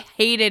 You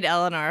hated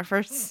Eleanor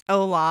for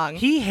so long.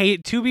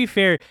 To be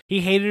fair,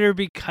 he hated her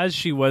because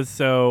she was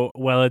so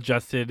well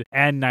adjusted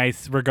and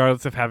nice,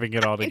 regardless of having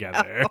it all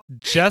together.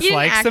 Just he didn't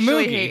like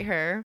actually Samugi. hate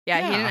her. Yeah,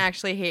 he Yeah. didn't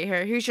actually hate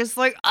her. He was just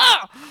like,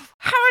 oh,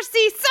 how is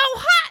she so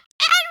hot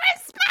and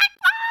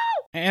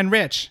respectful? And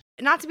Rich.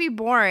 Not to be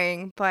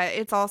boring, but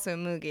it's also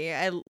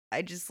Moogie.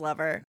 I just love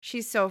her.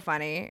 She's so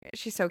funny.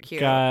 She's so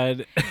cute.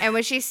 God, And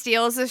when she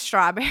steals a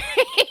strawberry.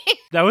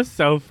 that was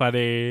so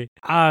funny.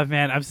 Ah,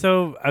 man, I'm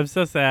so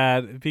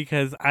sad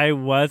because I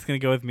was gonna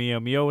go with Mio.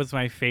 Mio was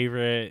my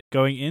favorite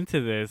going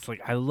into this. Like,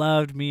 I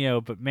loved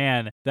Mio, but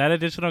man, that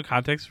additional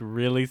context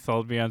really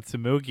sold me on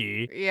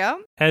Samugi. Yeah.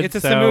 And It's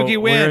a so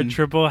Samugi We're a win.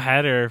 triple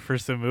header for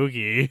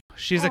Samugi.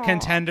 She's a Aw.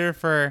 contender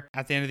for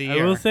at the end of the I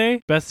year. will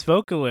say, best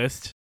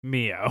vocalist,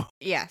 Mio.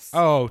 Yes.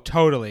 Oh,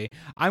 totally.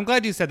 I'm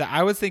glad you said that.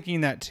 I was thinking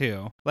that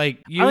too.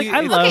 Like you, I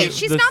love Okay,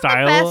 she's the not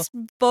style. the best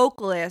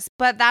vocalist,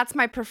 but that's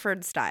my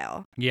preferred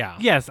style. Yeah.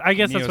 Yes, I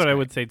guess that's Mio's what I great.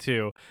 would say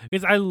too.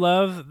 Because I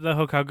love the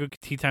Hokago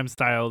Tea Time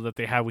style that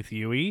they have with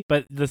Yui,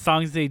 but the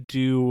songs they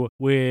do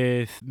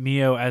with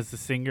Mio as the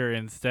singer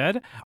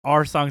instead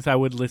are songs I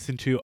would listen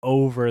to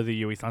over the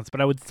Yui songs, but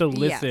I would still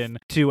Yes. listen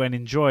to and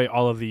enjoy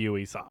all of the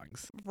Yui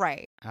songs.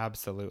 Right.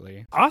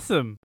 Absolutely.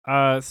 Awesome.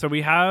 So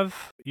we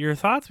have your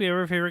thoughts. We have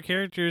our favorite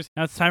characters.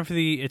 Now it's time for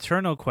the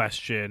eternal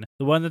question,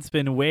 the one that's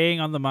been weighing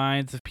on the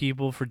minds of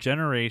people for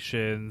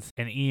generations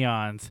and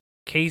eons.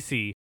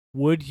 Casey,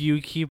 would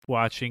you keep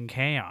watching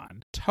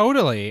K-On?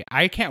 Totally.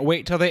 I can't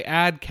wait till they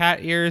add cat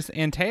ears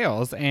and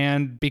tails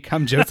and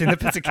become Josie and the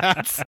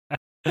Pussycats.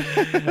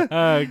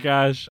 Oh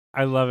gosh,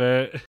 I love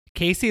it.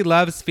 Casey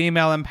loves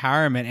female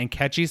empowerment and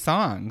catchy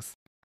songs.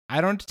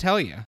 I don't tell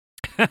you.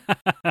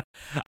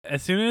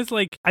 As soon as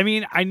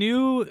I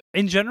knew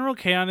in general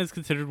K-On is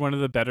considered one of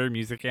the better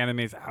music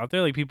animes out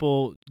there. Like,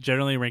 people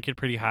generally rank it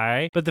pretty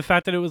high, but the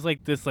fact that it was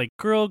like this like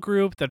girl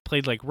group that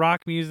played like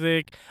rock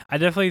music, I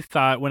definitely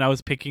thought when I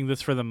was picking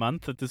this for the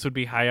month that this would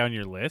be high on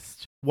your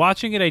list.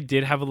 Watching it, I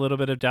did have a little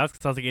bit of doubts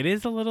because I was like, it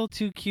is a little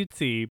too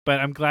cutesy, but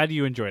I'm glad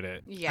you enjoyed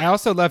it. Yeah. I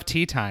also love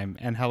Tea Time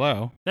and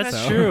Hello. That's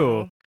So-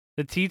 true.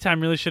 The tea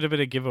time really should have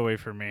been a giveaway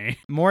for me.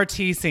 More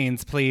tea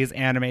scenes, please,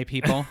 anime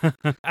people.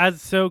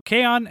 So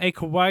K-On, a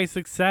kawaii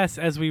success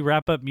as we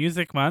wrap up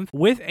Music Month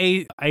with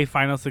a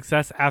final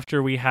success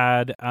after we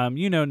had, Nana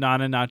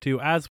Natu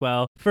as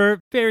well for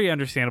very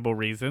understandable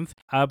reasons.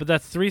 But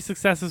that's 3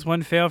 successes,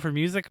 1 fail for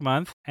Music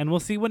Month, and we'll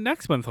see what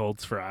next month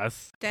holds for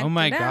us. Oh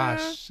my Dun-dun-dun.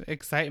 gosh,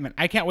 excitement.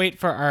 I can't wait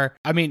for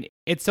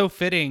it's so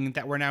fitting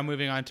that we're now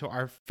moving on to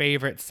our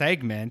favorite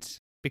segment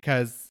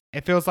because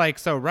it feels like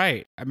so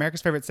right.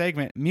 America's favorite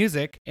segment,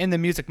 music, in the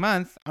Music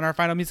Month on our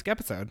final music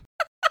episode.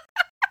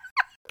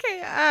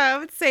 Okay, I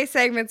would say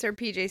segments are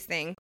PJ's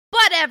thing.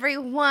 But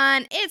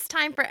everyone, it's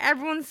time for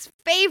everyone's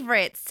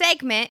favorite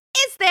segment.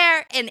 Is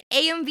there an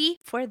AMV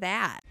for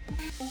that?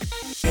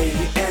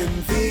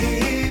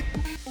 AMV,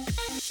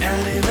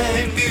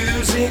 anime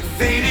music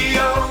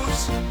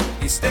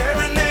videos. Is there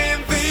an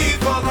AMV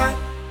for that?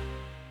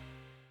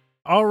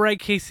 All right,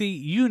 Casey,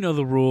 you know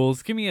the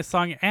rules. Give me a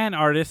song and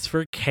artist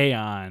for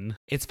K-On.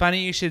 It's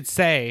funny you should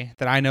say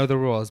that I know the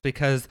rules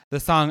because the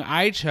song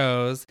I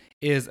chose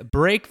is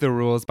Break the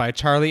Rules by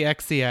Charlie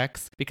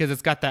XCX because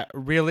it's got the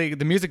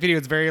music video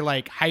is very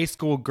like high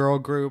school girl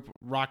group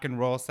rock and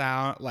roll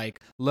sound, like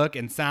look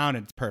and sound,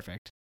 and it's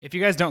perfect. If you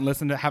guys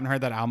haven't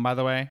heard that album, by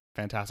the way,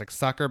 fantastic.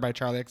 Sucker by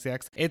Charlie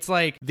XCX. It's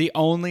like the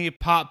only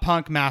pop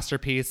punk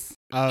masterpiece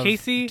of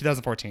Casey?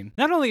 2014.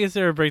 Not only is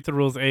there a Break the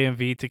Rules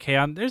AMV to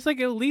K-On, there's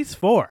like at least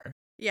 4.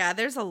 Yeah,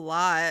 there's a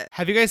lot.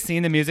 Have you guys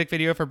seen the music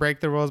video for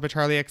Break the Rules by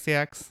Charlie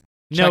XCX?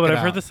 No, Check but it I've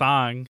heard out. the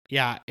song.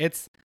 Yeah,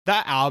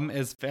 that album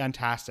is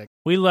fantastic.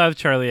 We love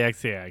Charlie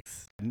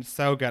XCX. And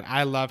so good.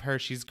 I love her.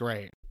 She's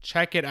great.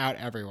 Check it out,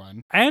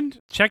 everyone. And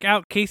check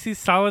out Casey's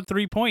solid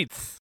 3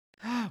 points.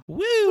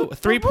 Woo!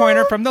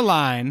 3-pointer from the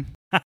line.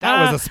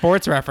 That was a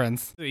sports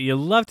reference. You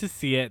love to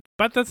see it,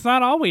 but that's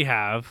not all we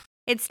have.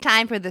 It's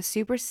time for the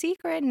super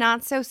secret,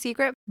 not so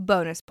secret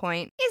bonus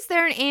point. Is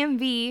there an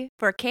AMV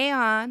for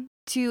K-On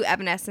to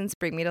Evanescence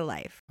Bring Me to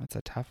Life? That's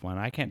a tough one.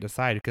 I can't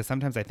decide because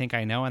sometimes I think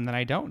I know and then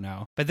I don't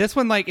know. But this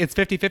one, it's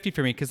 50-50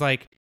 for me because,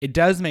 it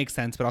does make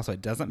sense, but also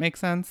it doesn't make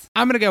sense.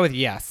 I'm going to go with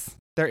yes.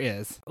 There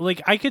is.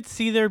 I could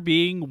see there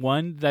being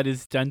one that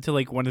is done to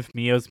one of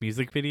Mio's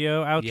music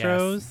video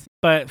outros, Yes.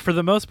 but for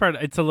the most part,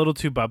 it's a little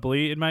too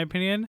bubbly in my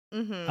opinion.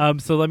 Mm-hmm.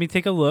 So let me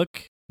take a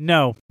look.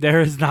 No, there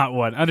is not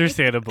one,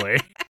 understandably.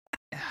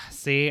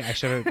 See, I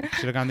should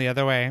have gone the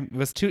other way. It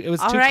was too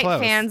All too right, close.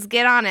 fans,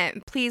 get on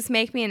it. Please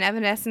make me an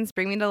Evanescence,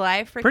 bring me to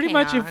life for Pretty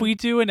much, if K-On! we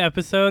do an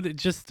episode,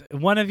 just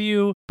one of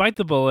you bite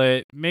the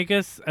bullet, make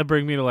us a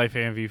Bring Me to Life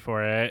AMV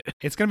for it.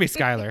 It's gonna be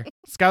Skylar.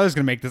 Skylar's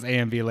gonna make this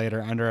AMV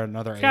later under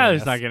another Skylar's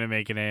alias. not going to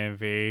make an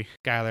AMV.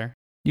 Skylar,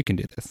 you can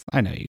do this.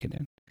 I know you can do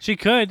it. She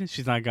could.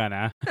 She's not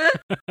gonna.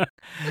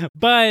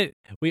 But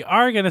we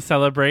are going to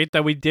celebrate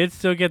that we did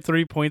still get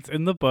 3 points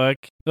in the book.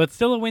 So it's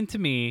still a win to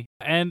me.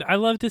 And I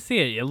love to see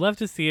it. You love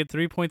to see it.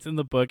 3 points in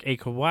the book. A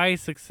kawaii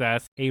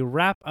success. A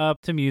wrap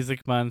up to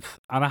Music Month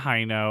on a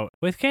high note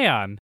with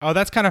K-On! Oh,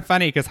 that's kind of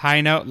funny because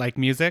high note like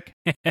music.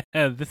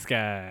 This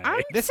guy.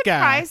 I'm This guy.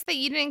 surprised that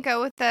you didn't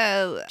go with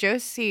the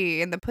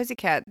Josie and the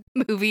Pussycat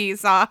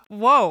movies off.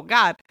 Whoa,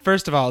 God.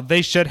 First of all,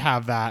 they should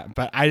have that,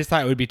 but I just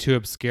thought it would be too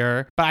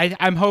obscure. But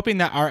I'm hoping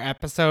that our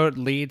episode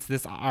leads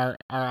our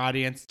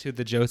audience to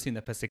the Josie and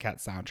the Pussycat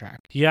soundtrack.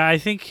 Yeah, I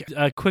think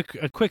a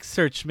quick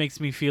search makes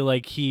me feel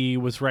like he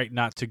was right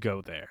not to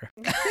go there.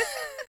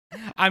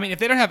 I mean, if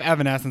they don't have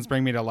Evanescence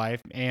Bring Me to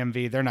Life,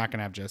 AMV, they're not going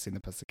to have Josie and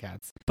the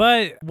Pussycats.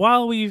 But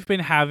while we've been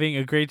having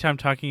a great time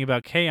talking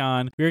about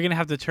K-On!, we're going to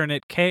have to turn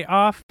it K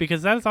off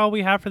because that is all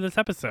we have for this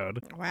episode.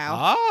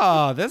 Wow.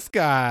 Oh, this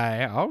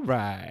guy. All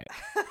right.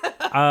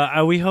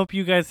 We hope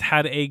you guys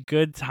had a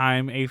good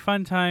time, a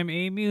fun time,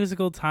 a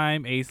musical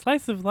time, a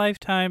slice of life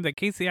time that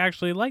Casey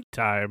actually liked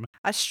time.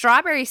 A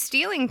strawberry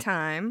stealing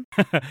time.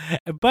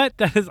 But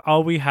that is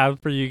all we have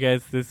for you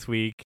guys this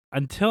week.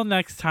 Until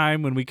next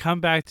time, when we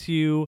come back to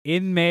you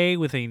in May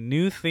with a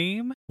new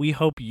theme, we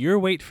hope your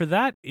wait for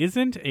that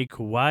isn't a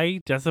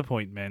kawaii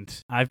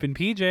disappointment. I've been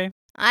PJ.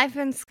 I've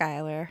been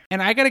Skylar.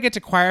 And I got to get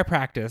to choir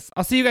practice.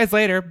 I'll see you guys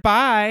later.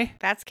 Bye.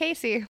 That's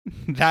Casey.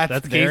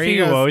 That's Casey, he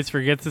who goes. always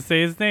forgets to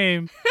say his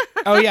name.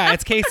 Oh, yeah,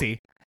 it's Casey.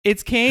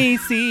 It's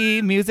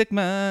Casey, Music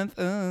Month.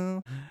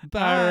 Oh,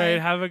 bye. All right,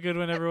 have a good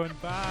one, everyone.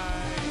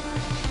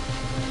 Bye.